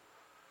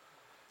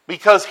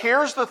 Because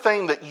here's the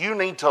thing that you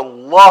need to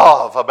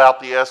love about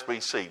the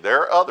SBC.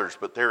 There are others,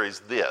 but there is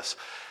this.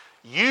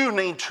 You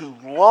need to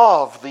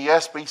love the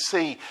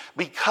SBC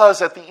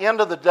because at the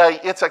end of the day,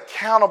 it's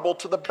accountable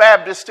to the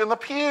Baptist in the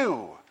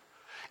pew.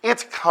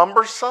 It's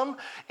cumbersome,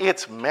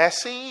 it's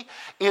messy,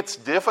 it's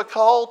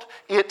difficult,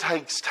 it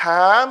takes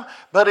time,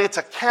 but it's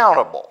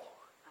accountable.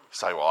 You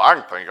say, well, I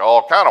can think of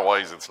all kind of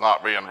ways it's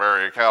not being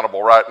very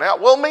accountable right now.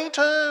 Well, me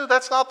too.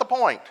 That's not the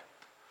point.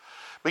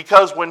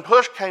 Because when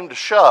push came to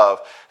shove,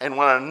 and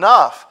when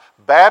enough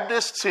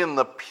Baptists in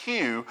the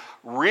pew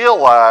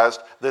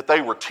realized that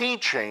they were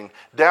teaching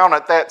down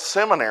at that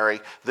seminary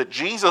that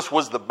Jesus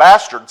was the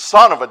bastard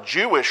son of a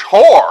Jewish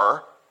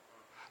whore,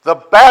 the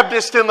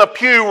Baptist in the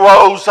pew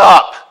rose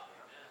up.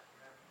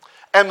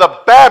 And the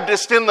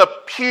Baptist in the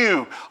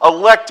pew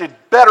elected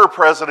better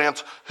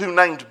presidents who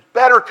named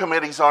better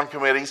committees on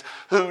committees,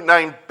 who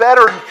named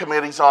better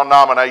committees on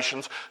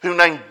nominations, who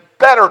named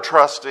better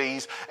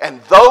trustees, and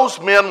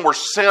those men were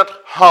sent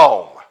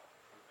home.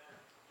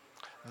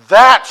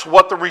 That's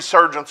what the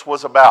resurgence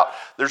was about.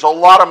 There's a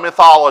lot of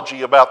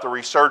mythology about the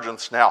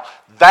resurgence now.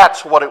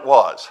 That's what it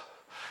was.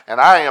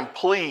 And I am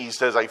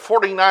pleased as a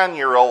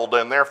 49-year-old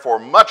and therefore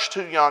much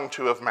too young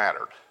to have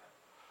mattered,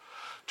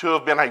 to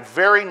have been a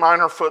very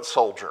minor foot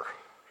soldier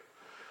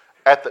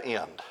at the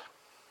end.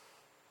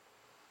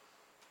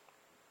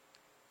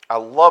 I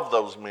love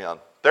those men.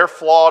 They're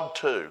flawed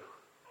too.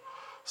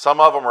 Some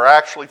of them are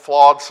actually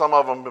flawed. Some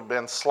of them have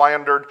been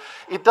slandered.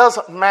 It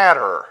doesn't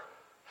matter.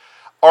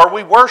 Are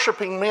we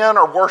worshiping men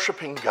or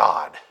worshiping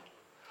God?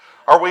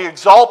 Are we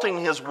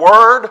exalting His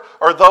Word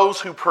or those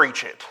who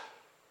preach it?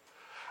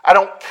 I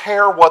don't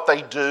care what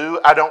they do.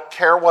 I don't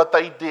care what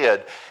they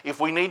did. If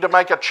we need to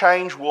make a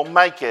change, we'll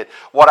make it.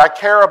 What I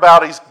care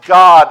about is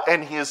God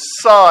and His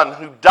Son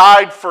who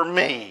died for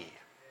me.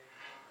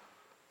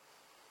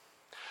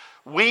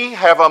 We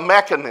have a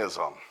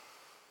mechanism.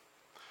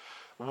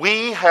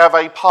 We have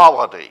a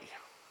polity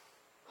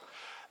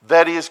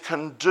that is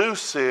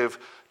conducive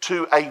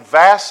to a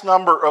vast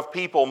number of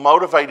people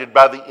motivated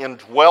by the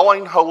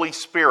indwelling Holy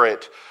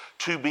Spirit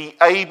to be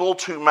able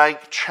to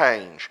make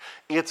change.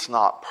 It's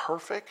not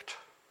perfect.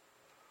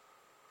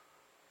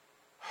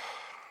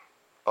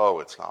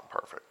 Oh, it's not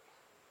perfect.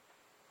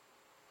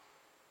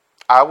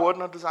 I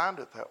wouldn't have designed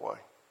it that way.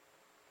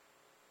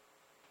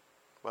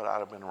 But I'd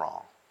have been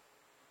wrong.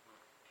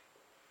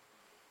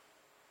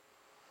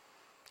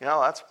 You know,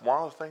 that's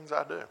one of the things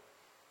I do.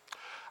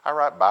 I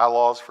write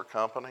bylaws for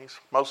companies,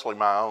 mostly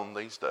my own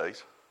these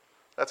days.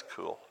 That's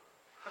cool.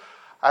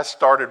 I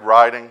started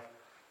writing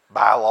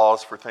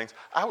bylaws for things.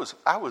 I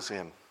was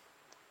in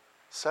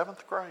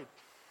 7th grade.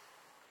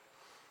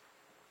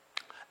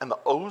 And the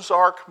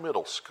Ozark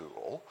Middle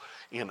School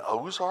in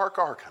Ozark,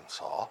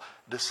 Arkansas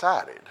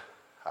decided,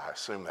 I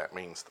assume that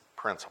means the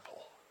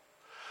principal,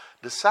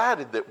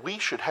 decided that we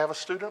should have a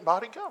student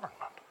body government.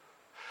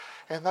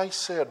 And they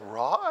said,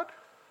 Rod,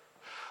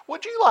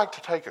 would you like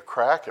to take a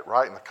crack at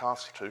writing the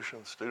Constitution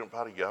of the student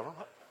body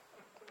government?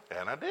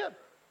 And I did.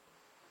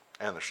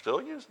 And they're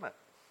still using it.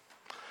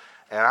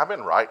 And I've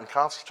been writing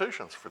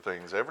constitutions for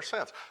things ever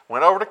since.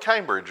 Went over to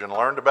Cambridge and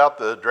learned about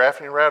the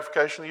drafting and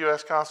ratification of the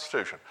U.S.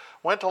 Constitution.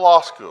 Went to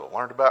law school,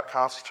 learned about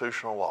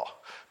constitutional law.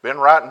 Been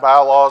writing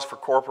bylaws for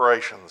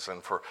corporations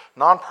and for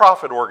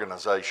nonprofit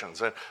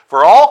organizations and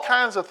for all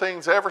kinds of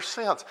things ever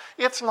since.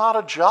 It's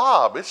not a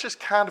job. It's just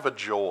kind of a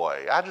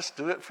joy. I just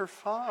do it for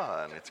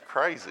fun. It's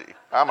crazy.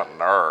 I'm a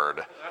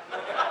nerd.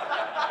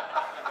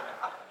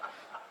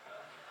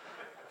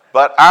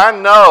 But I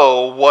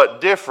know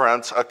what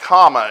difference a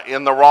comma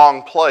in the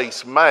wrong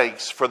place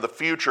makes for the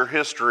future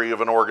history of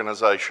an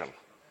organization.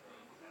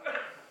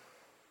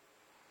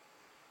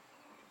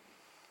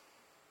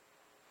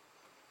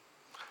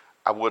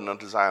 I wouldn't have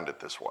designed it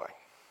this way.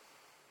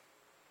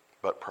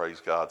 But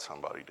praise God,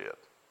 somebody did.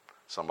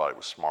 Somebody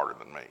was smarter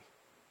than me.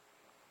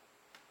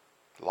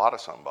 A lot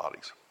of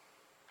somebodies.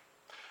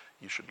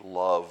 You should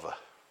love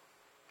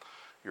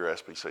your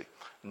SBC.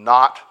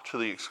 Not to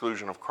the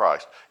exclusion of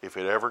Christ. If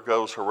it ever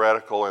goes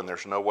heretical and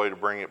there's no way to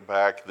bring it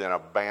back, then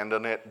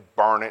abandon it,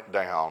 burn it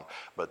down.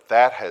 But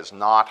that has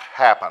not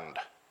happened.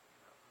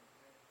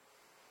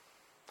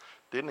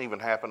 Didn't even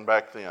happen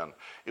back then.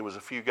 It was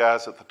a few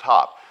guys at the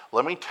top.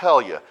 Let me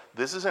tell you,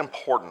 this is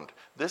important.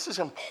 This is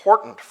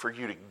important for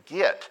you to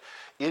get.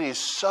 It is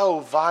so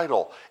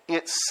vital.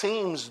 It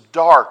seems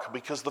dark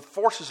because the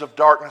forces of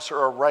darkness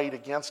are arrayed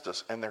against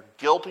us, and they're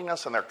guilting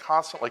us, and they're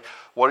constantly,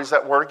 what is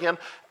that word again?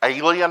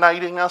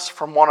 Alienating us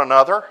from one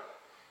another.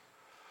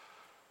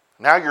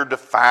 Now you're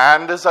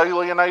defined as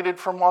alienated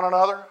from one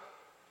another.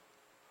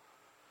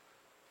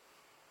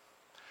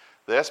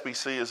 The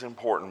SBC is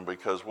important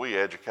because we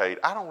educate,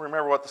 I don't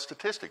remember what the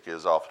statistic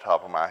is off the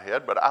top of my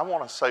head, but I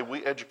want to say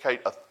we educate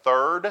a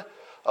third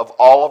of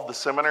all of the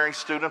seminary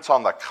students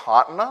on the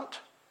continent.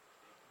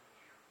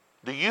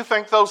 Do you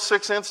think those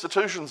 6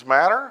 institutions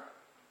matter?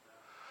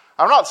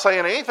 I'm not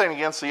saying anything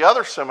against the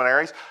other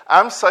seminaries.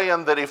 I'm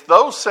saying that if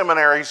those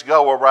seminaries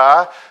go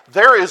awry,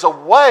 there is a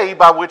way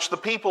by which the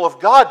people of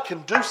God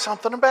can do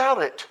something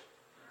about it.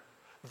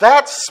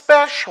 That's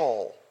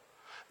special.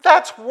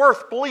 That's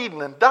worth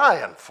bleeding and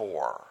dying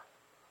for.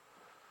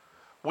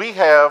 We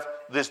have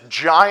this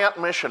giant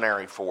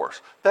missionary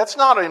force. That's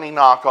not any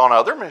knock on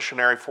other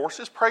missionary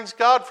forces. Praise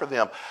God for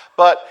them.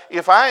 But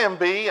if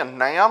IMB and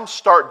NAM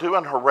start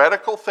doing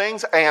heretical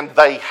things, and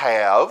they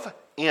have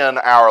in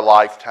our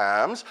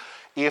lifetimes,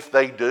 if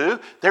they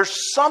do,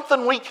 there's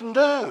something we can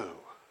do.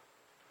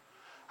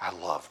 I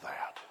love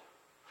that.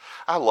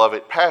 I love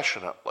it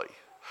passionately.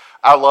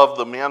 I love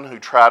the men who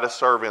try to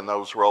serve in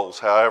those roles,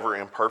 however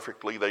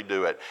imperfectly they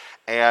do it.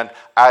 And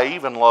I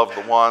even love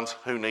the ones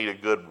who need a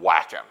good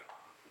whacking.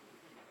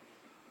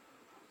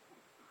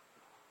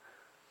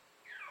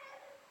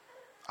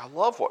 I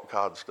love what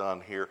God's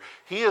done here.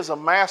 He has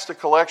amassed a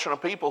collection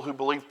of people who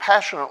believe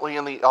passionately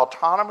in the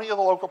autonomy of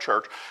the local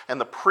church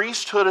and the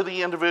priesthood of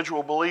the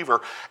individual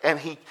believer, and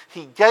he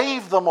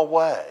gave them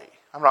away.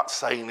 I'm not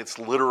saying it's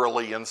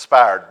literally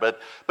inspired, but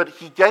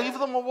he gave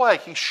them away.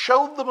 He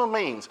showed them a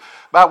means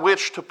by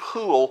which to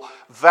pool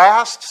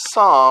vast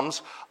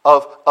sums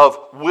of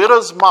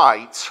widows'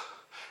 mites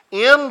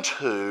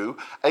into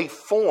a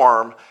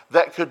form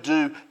that could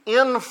do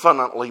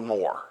infinitely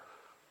more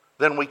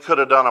than we could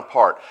have done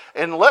apart.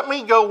 And let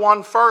me go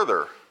one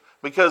further,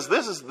 because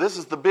this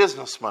is the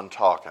businessman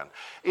talking.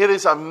 It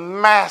is a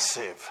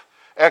massive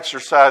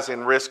exercise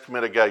in risk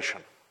mitigation.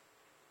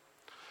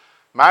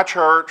 My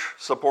church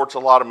supports a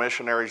lot of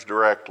missionaries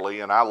directly,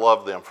 and I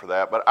love them for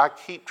that, but I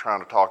keep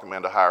trying to talk them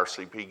into higher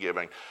CP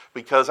giving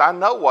because I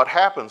know what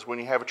happens when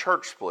you have a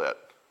church split.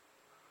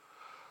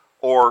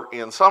 Or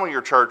in some of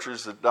your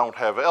churches that don't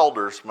have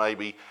elders,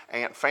 maybe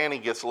Aunt Fanny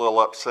gets a little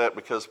upset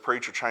because the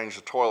preacher changed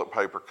the toilet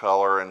paper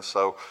color, and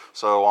so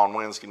on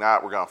Wednesday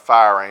night we're going to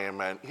fire him.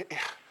 And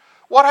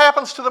what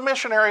happens to the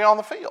missionary on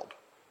the field?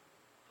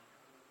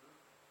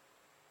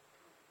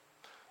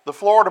 The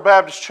Florida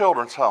Baptist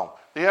Children's Home,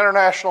 the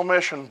International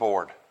Mission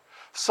Board,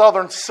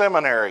 Southern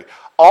Seminary,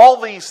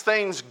 all these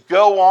things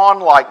go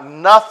on like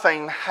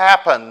nothing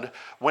happened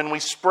when we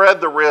spread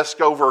the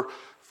risk over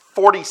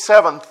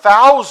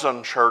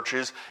 47,000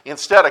 churches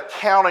instead of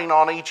counting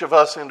on each of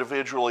us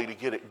individually to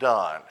get it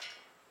done.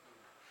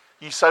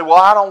 You say, well,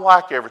 I don't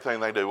like everything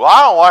they do. Well,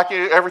 I don't like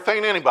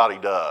everything anybody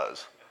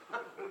does.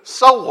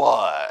 So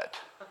what?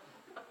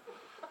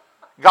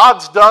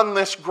 God's done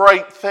this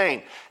great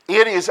thing.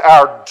 It is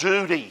our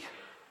duty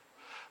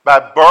by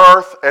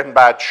birth and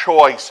by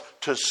choice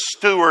to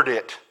steward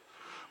it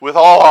with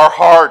all our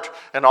heart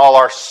and all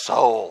our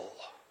soul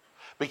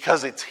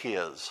because it's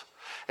His.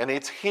 And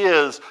it's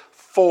His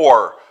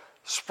for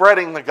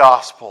spreading the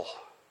gospel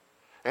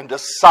and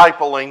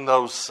discipling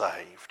those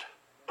saved.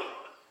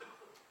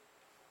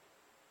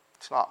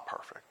 It's not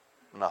perfect.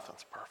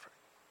 Nothing's perfect.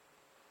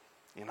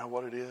 You know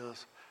what it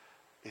is?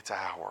 It's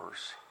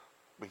ours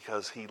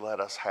because He let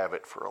us have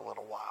it for a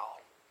little while.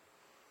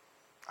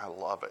 I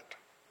love it.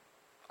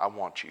 I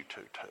want you to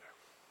too.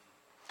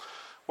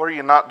 What are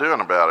you not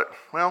doing about it?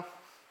 Well,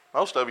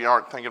 most of you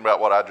aren't thinking about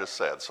what I just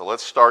said, so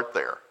let's start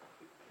there.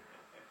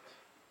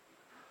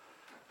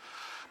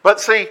 But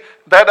see,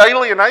 that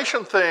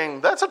alienation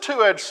thing, that's a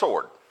two-edged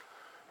sword.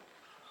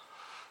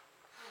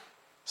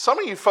 Some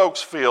of you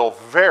folks feel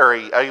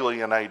very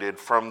alienated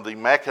from the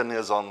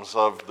mechanisms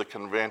of the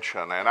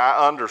convention, and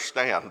I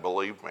understand,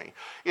 believe me.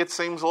 It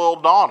seems a little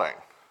daunting.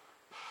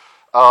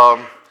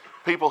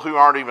 People who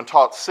aren't even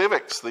taught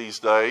civics these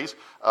days,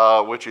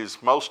 which is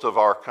most of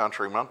our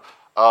countrymen,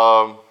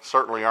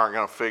 certainly aren't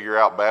going to figure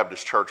out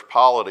Baptist church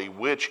polity,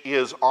 which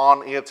is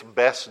on its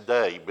best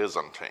day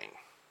Byzantine.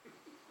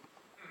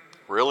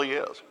 Really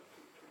is.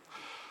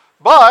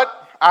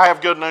 But I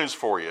have good news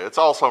for you. It's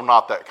also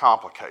not that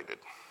complicated.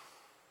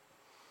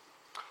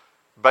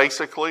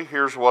 Basically,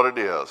 here's what it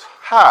is.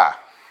 Hi,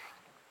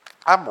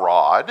 I'm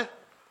Rod.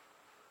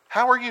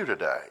 How are you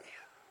today?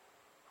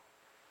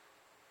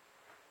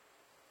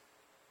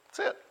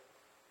 That's it.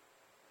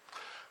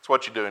 It's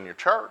what you do in your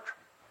church.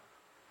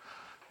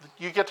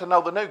 You get to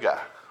know the new guy.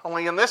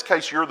 Only in this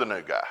case, you're the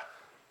new guy.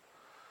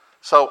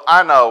 So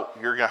I know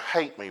you're going to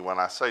hate me when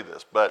I say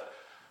this, but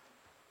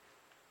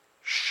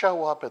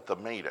show up at the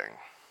meeting.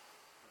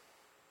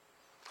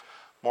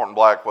 Morton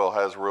Blackwell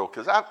has a rule,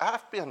 because I've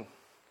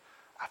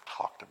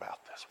talked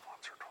about this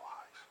once or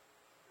twice.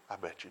 I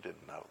bet you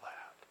didn't know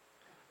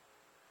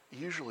that.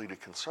 Usually to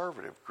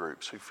conservative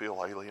groups who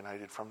feel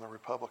alienated from the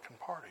Republican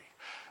Party.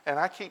 And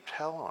I keep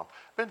telling them,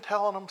 been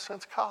telling them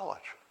since college.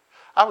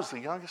 I was the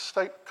youngest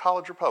state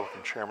college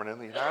Republican chairman in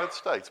the United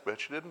States.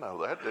 Bet you didn't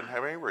know that. Didn't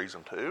have any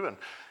reason to. And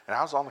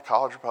I was on the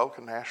College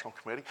Republican National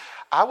Committee.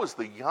 I was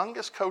the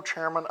youngest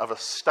co-chairman of a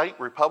state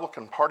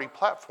Republican Party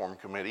platform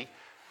committee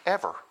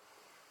ever.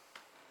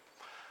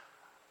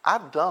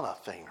 I've done a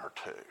thing or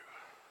two.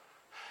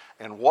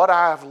 And what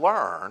I've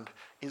learned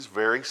is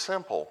very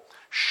simple.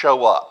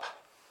 Show up.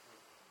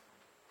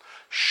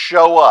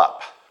 Show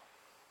up.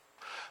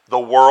 The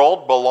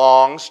world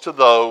belongs to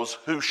those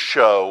who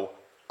show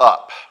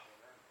up.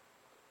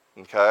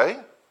 Okay?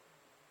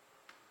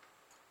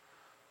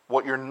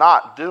 What you're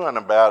not doing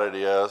about it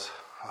is,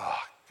 oh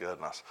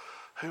goodness,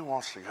 who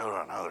wants to go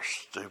to another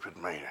stupid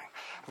meeting?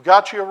 I've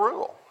got you a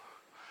rule.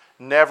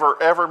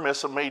 Never ever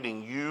miss a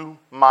meeting you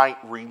might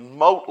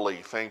remotely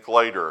think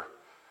later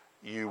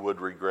you would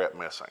regret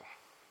missing.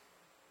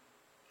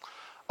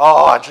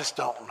 Oh, I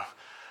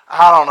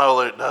don't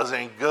know that it does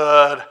any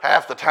good.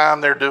 Half the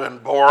time they're doing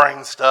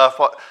boring stuff.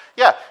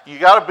 Yeah, you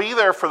got to be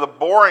there for the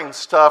boring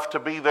stuff to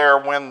be there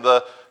when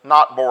the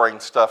not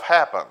boring stuff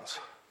happens.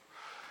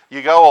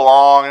 You go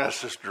along and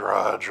it's just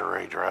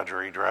drudgery,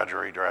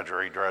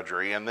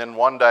 and then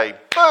one day,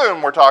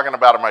 boom, we're talking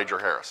about a major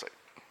heresy.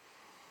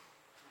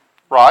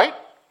 Right?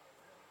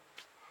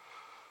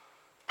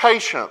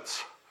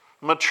 Patience,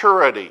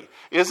 maturity.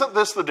 Isn't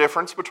this the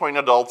difference between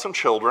adults and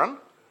children?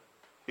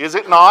 Is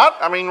it not?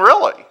 I mean,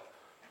 really.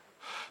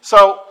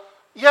 So,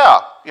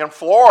 yeah, in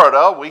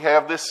Florida, we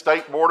have this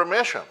state board of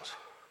missions.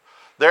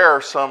 There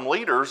are some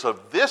leaders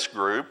of this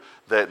group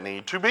that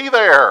need to be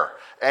there.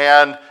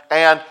 And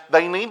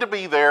they need to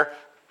be there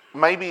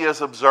maybe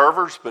as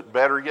observers, but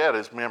better yet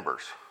as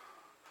members.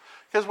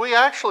 Because we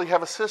actually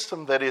have a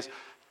system that is,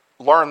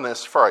 learn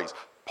this phrase,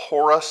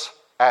 porous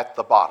at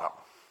the bottom.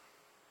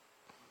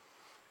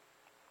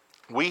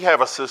 We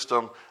have a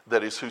system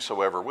that is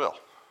whosoever will.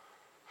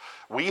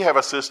 We have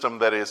a system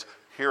that is,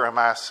 here am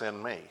I,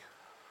 send me.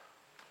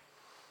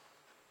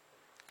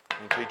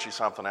 Let me teach you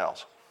something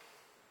else.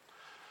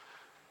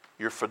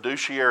 Your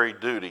fiduciary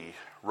duty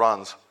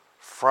runs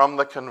from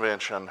the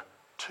convention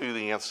to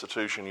the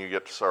institution you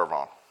get to serve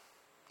on,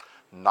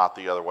 not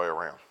the other way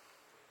around.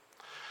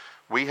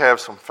 We have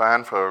some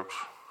fine folks,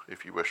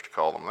 if you wish to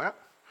call them that,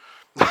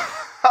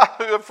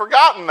 who have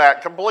forgotten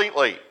that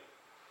completely.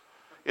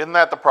 Isn't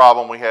that the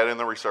problem we had in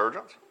the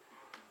resurgence?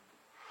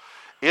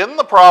 Isn't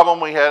the problem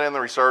we had in the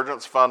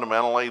resurgence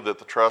fundamentally that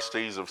the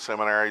trustees of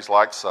seminaries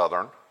like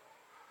Southern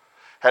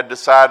had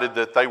decided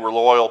that they were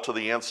loyal to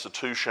the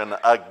institution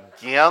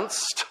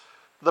against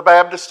the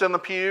Baptist in the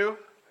pew,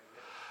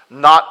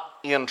 not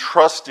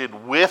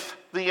entrusted with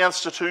the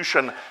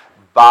institution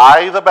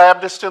by the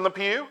Baptist in the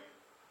pew?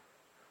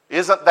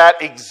 Isn't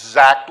that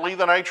exactly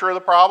the nature of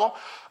the problem?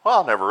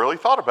 Well, I never really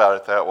thought about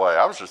it that way.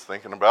 I was just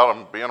thinking about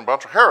them being a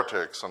bunch of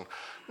heretics. And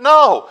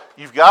no,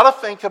 you've got to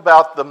think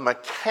about the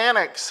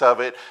mechanics of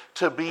it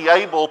to be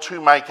able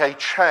to make a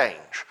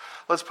change.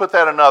 Let's put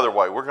that another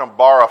way. We're going to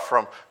borrow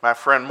from my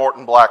friend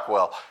Morton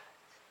Blackwell.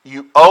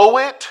 You owe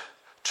it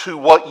to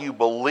what you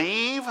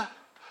believe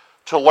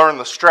to learn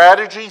the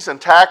strategies and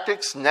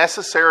tactics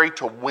necessary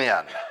to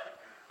win.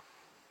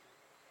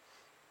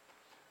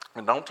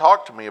 And don't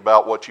talk to me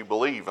about what you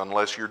believe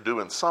unless you're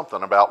doing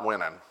something about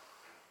winning.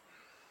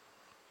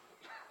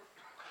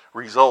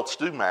 Results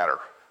do matter.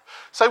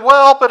 Say,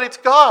 well, but it's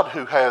God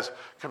who has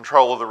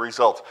control of the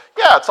results.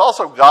 Yeah, it's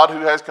also God who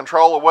has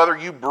control of whether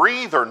you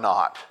breathe or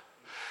not.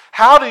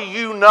 How do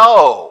you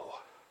know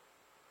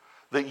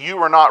that you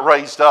are not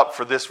raised up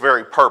for this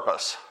very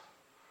purpose?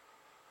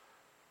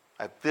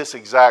 At this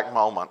exact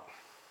moment,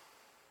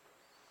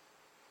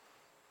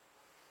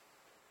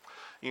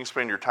 You can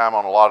spend your time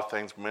on a lot of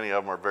things. Many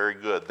of them are very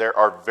good. There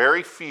are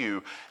very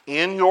few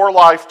in your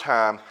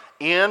lifetime,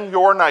 in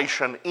your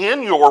nation,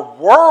 in your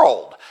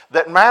world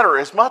that matter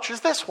as much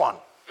as this one.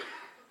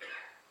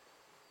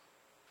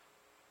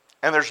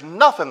 And there's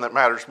nothing that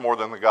matters more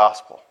than the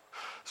gospel.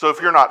 So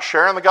if you're not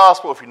sharing the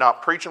gospel, if you're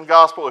not preaching the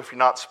gospel, if you're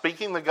not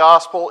speaking the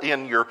gospel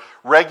in your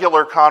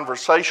regular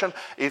conversation,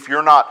 if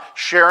you're not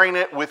sharing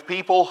it with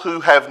people who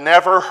have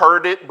never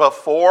heard it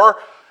before,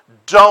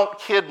 don't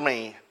kid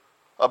me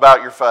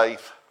about your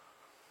faith.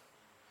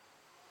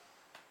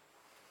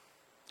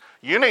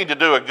 You need to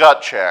do a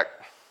gut check.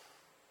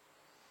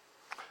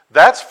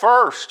 That's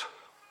first.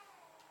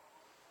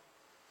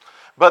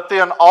 But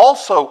then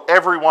also,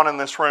 everyone in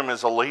this room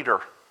is a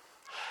leader.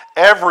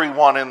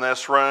 Everyone in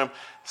this room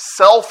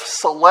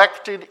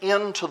self-selected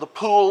into the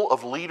pool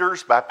of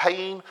leaders by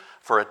paying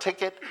for a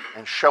ticket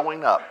and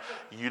showing up.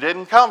 You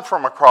didn't come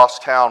from across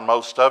town,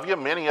 most of you.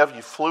 Many of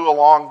you flew a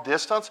long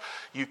distance.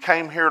 You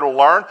came here to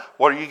learn.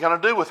 What are you going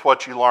to do with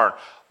what you learn?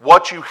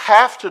 What you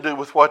have to do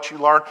with what you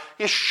learn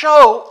is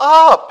show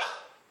up.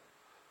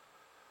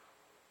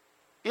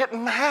 It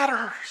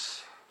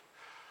matters.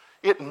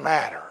 It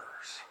matters.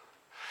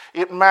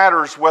 It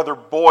matters whether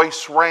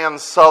Boyce ran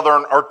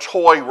Southern or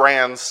Toy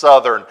ran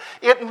Southern.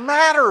 It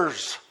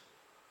matters.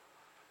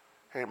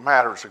 It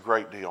matters a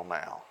great deal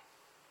now.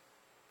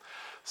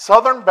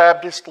 Southern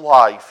Baptist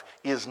life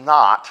is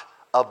not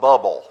a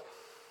bubble.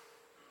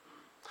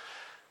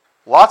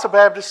 Lots of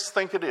Baptists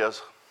think it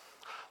is.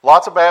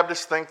 Lots of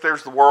Baptists think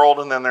there's the world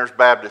and then there's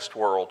Baptist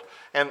world.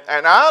 And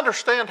I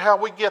understand how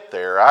we get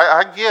there.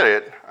 I get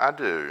it. I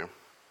do.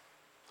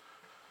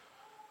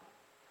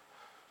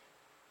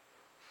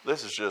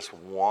 This is just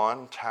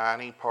one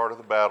tiny part of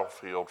the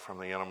battlefield from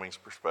the enemy's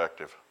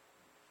perspective.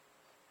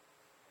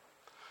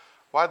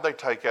 Why'd they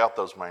take out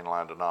those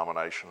mainline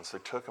denominations? They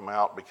took them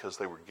out because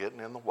they were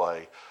getting in the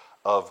way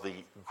of the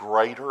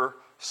greater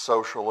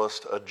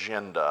socialist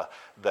agenda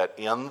that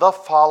in the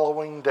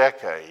following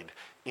decade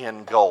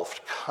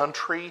engulfed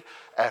country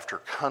after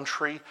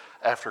country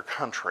after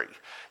country.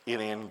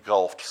 It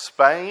engulfed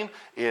Spain,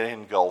 it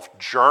engulfed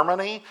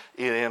Germany,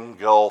 it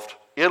engulfed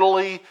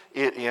Italy,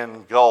 it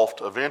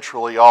engulfed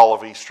eventually all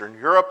of Eastern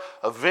Europe,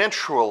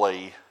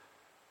 eventually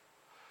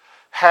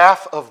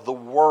half of the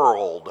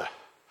world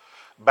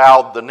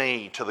bowed the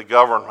knee to the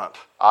government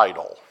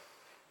idol.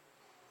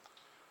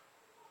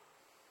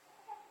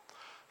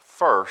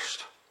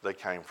 First, they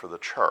came for the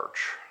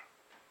church.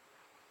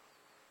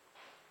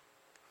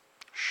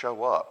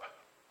 Show up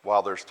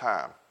while there's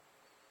time.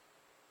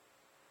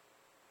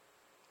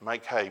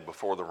 Make hay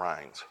before the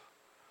rains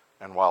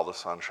and while the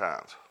sun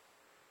shines.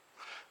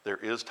 There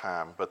is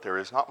time, but there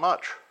is not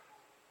much.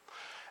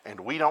 And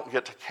we don't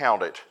get to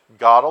count it.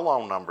 God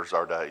alone numbers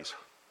our days.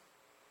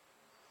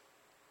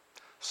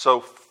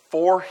 So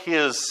for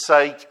His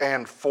sake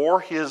and for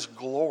His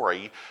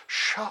glory,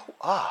 show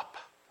up.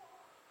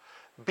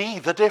 Be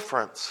the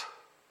difference.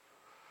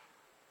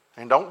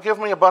 And don't give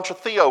me a bunch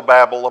of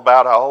theobabble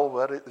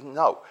about,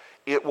 no.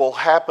 It will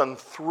happen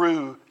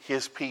through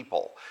His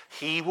people.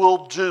 He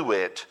will do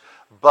it,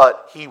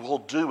 but He will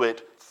do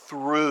it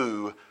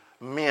through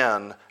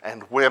men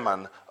and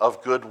women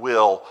of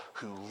goodwill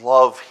who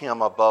love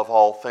Him above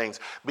all things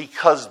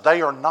because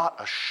they are not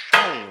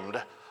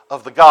ashamed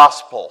of the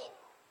gospel.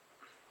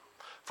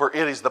 For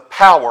it is the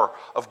power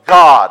of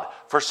God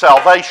for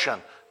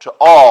salvation to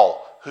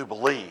all who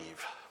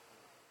believe.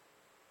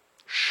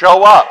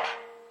 Show up.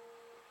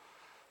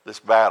 This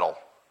battle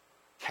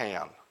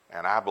can,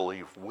 and I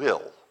believe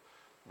will,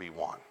 be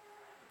won.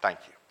 Thank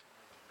you.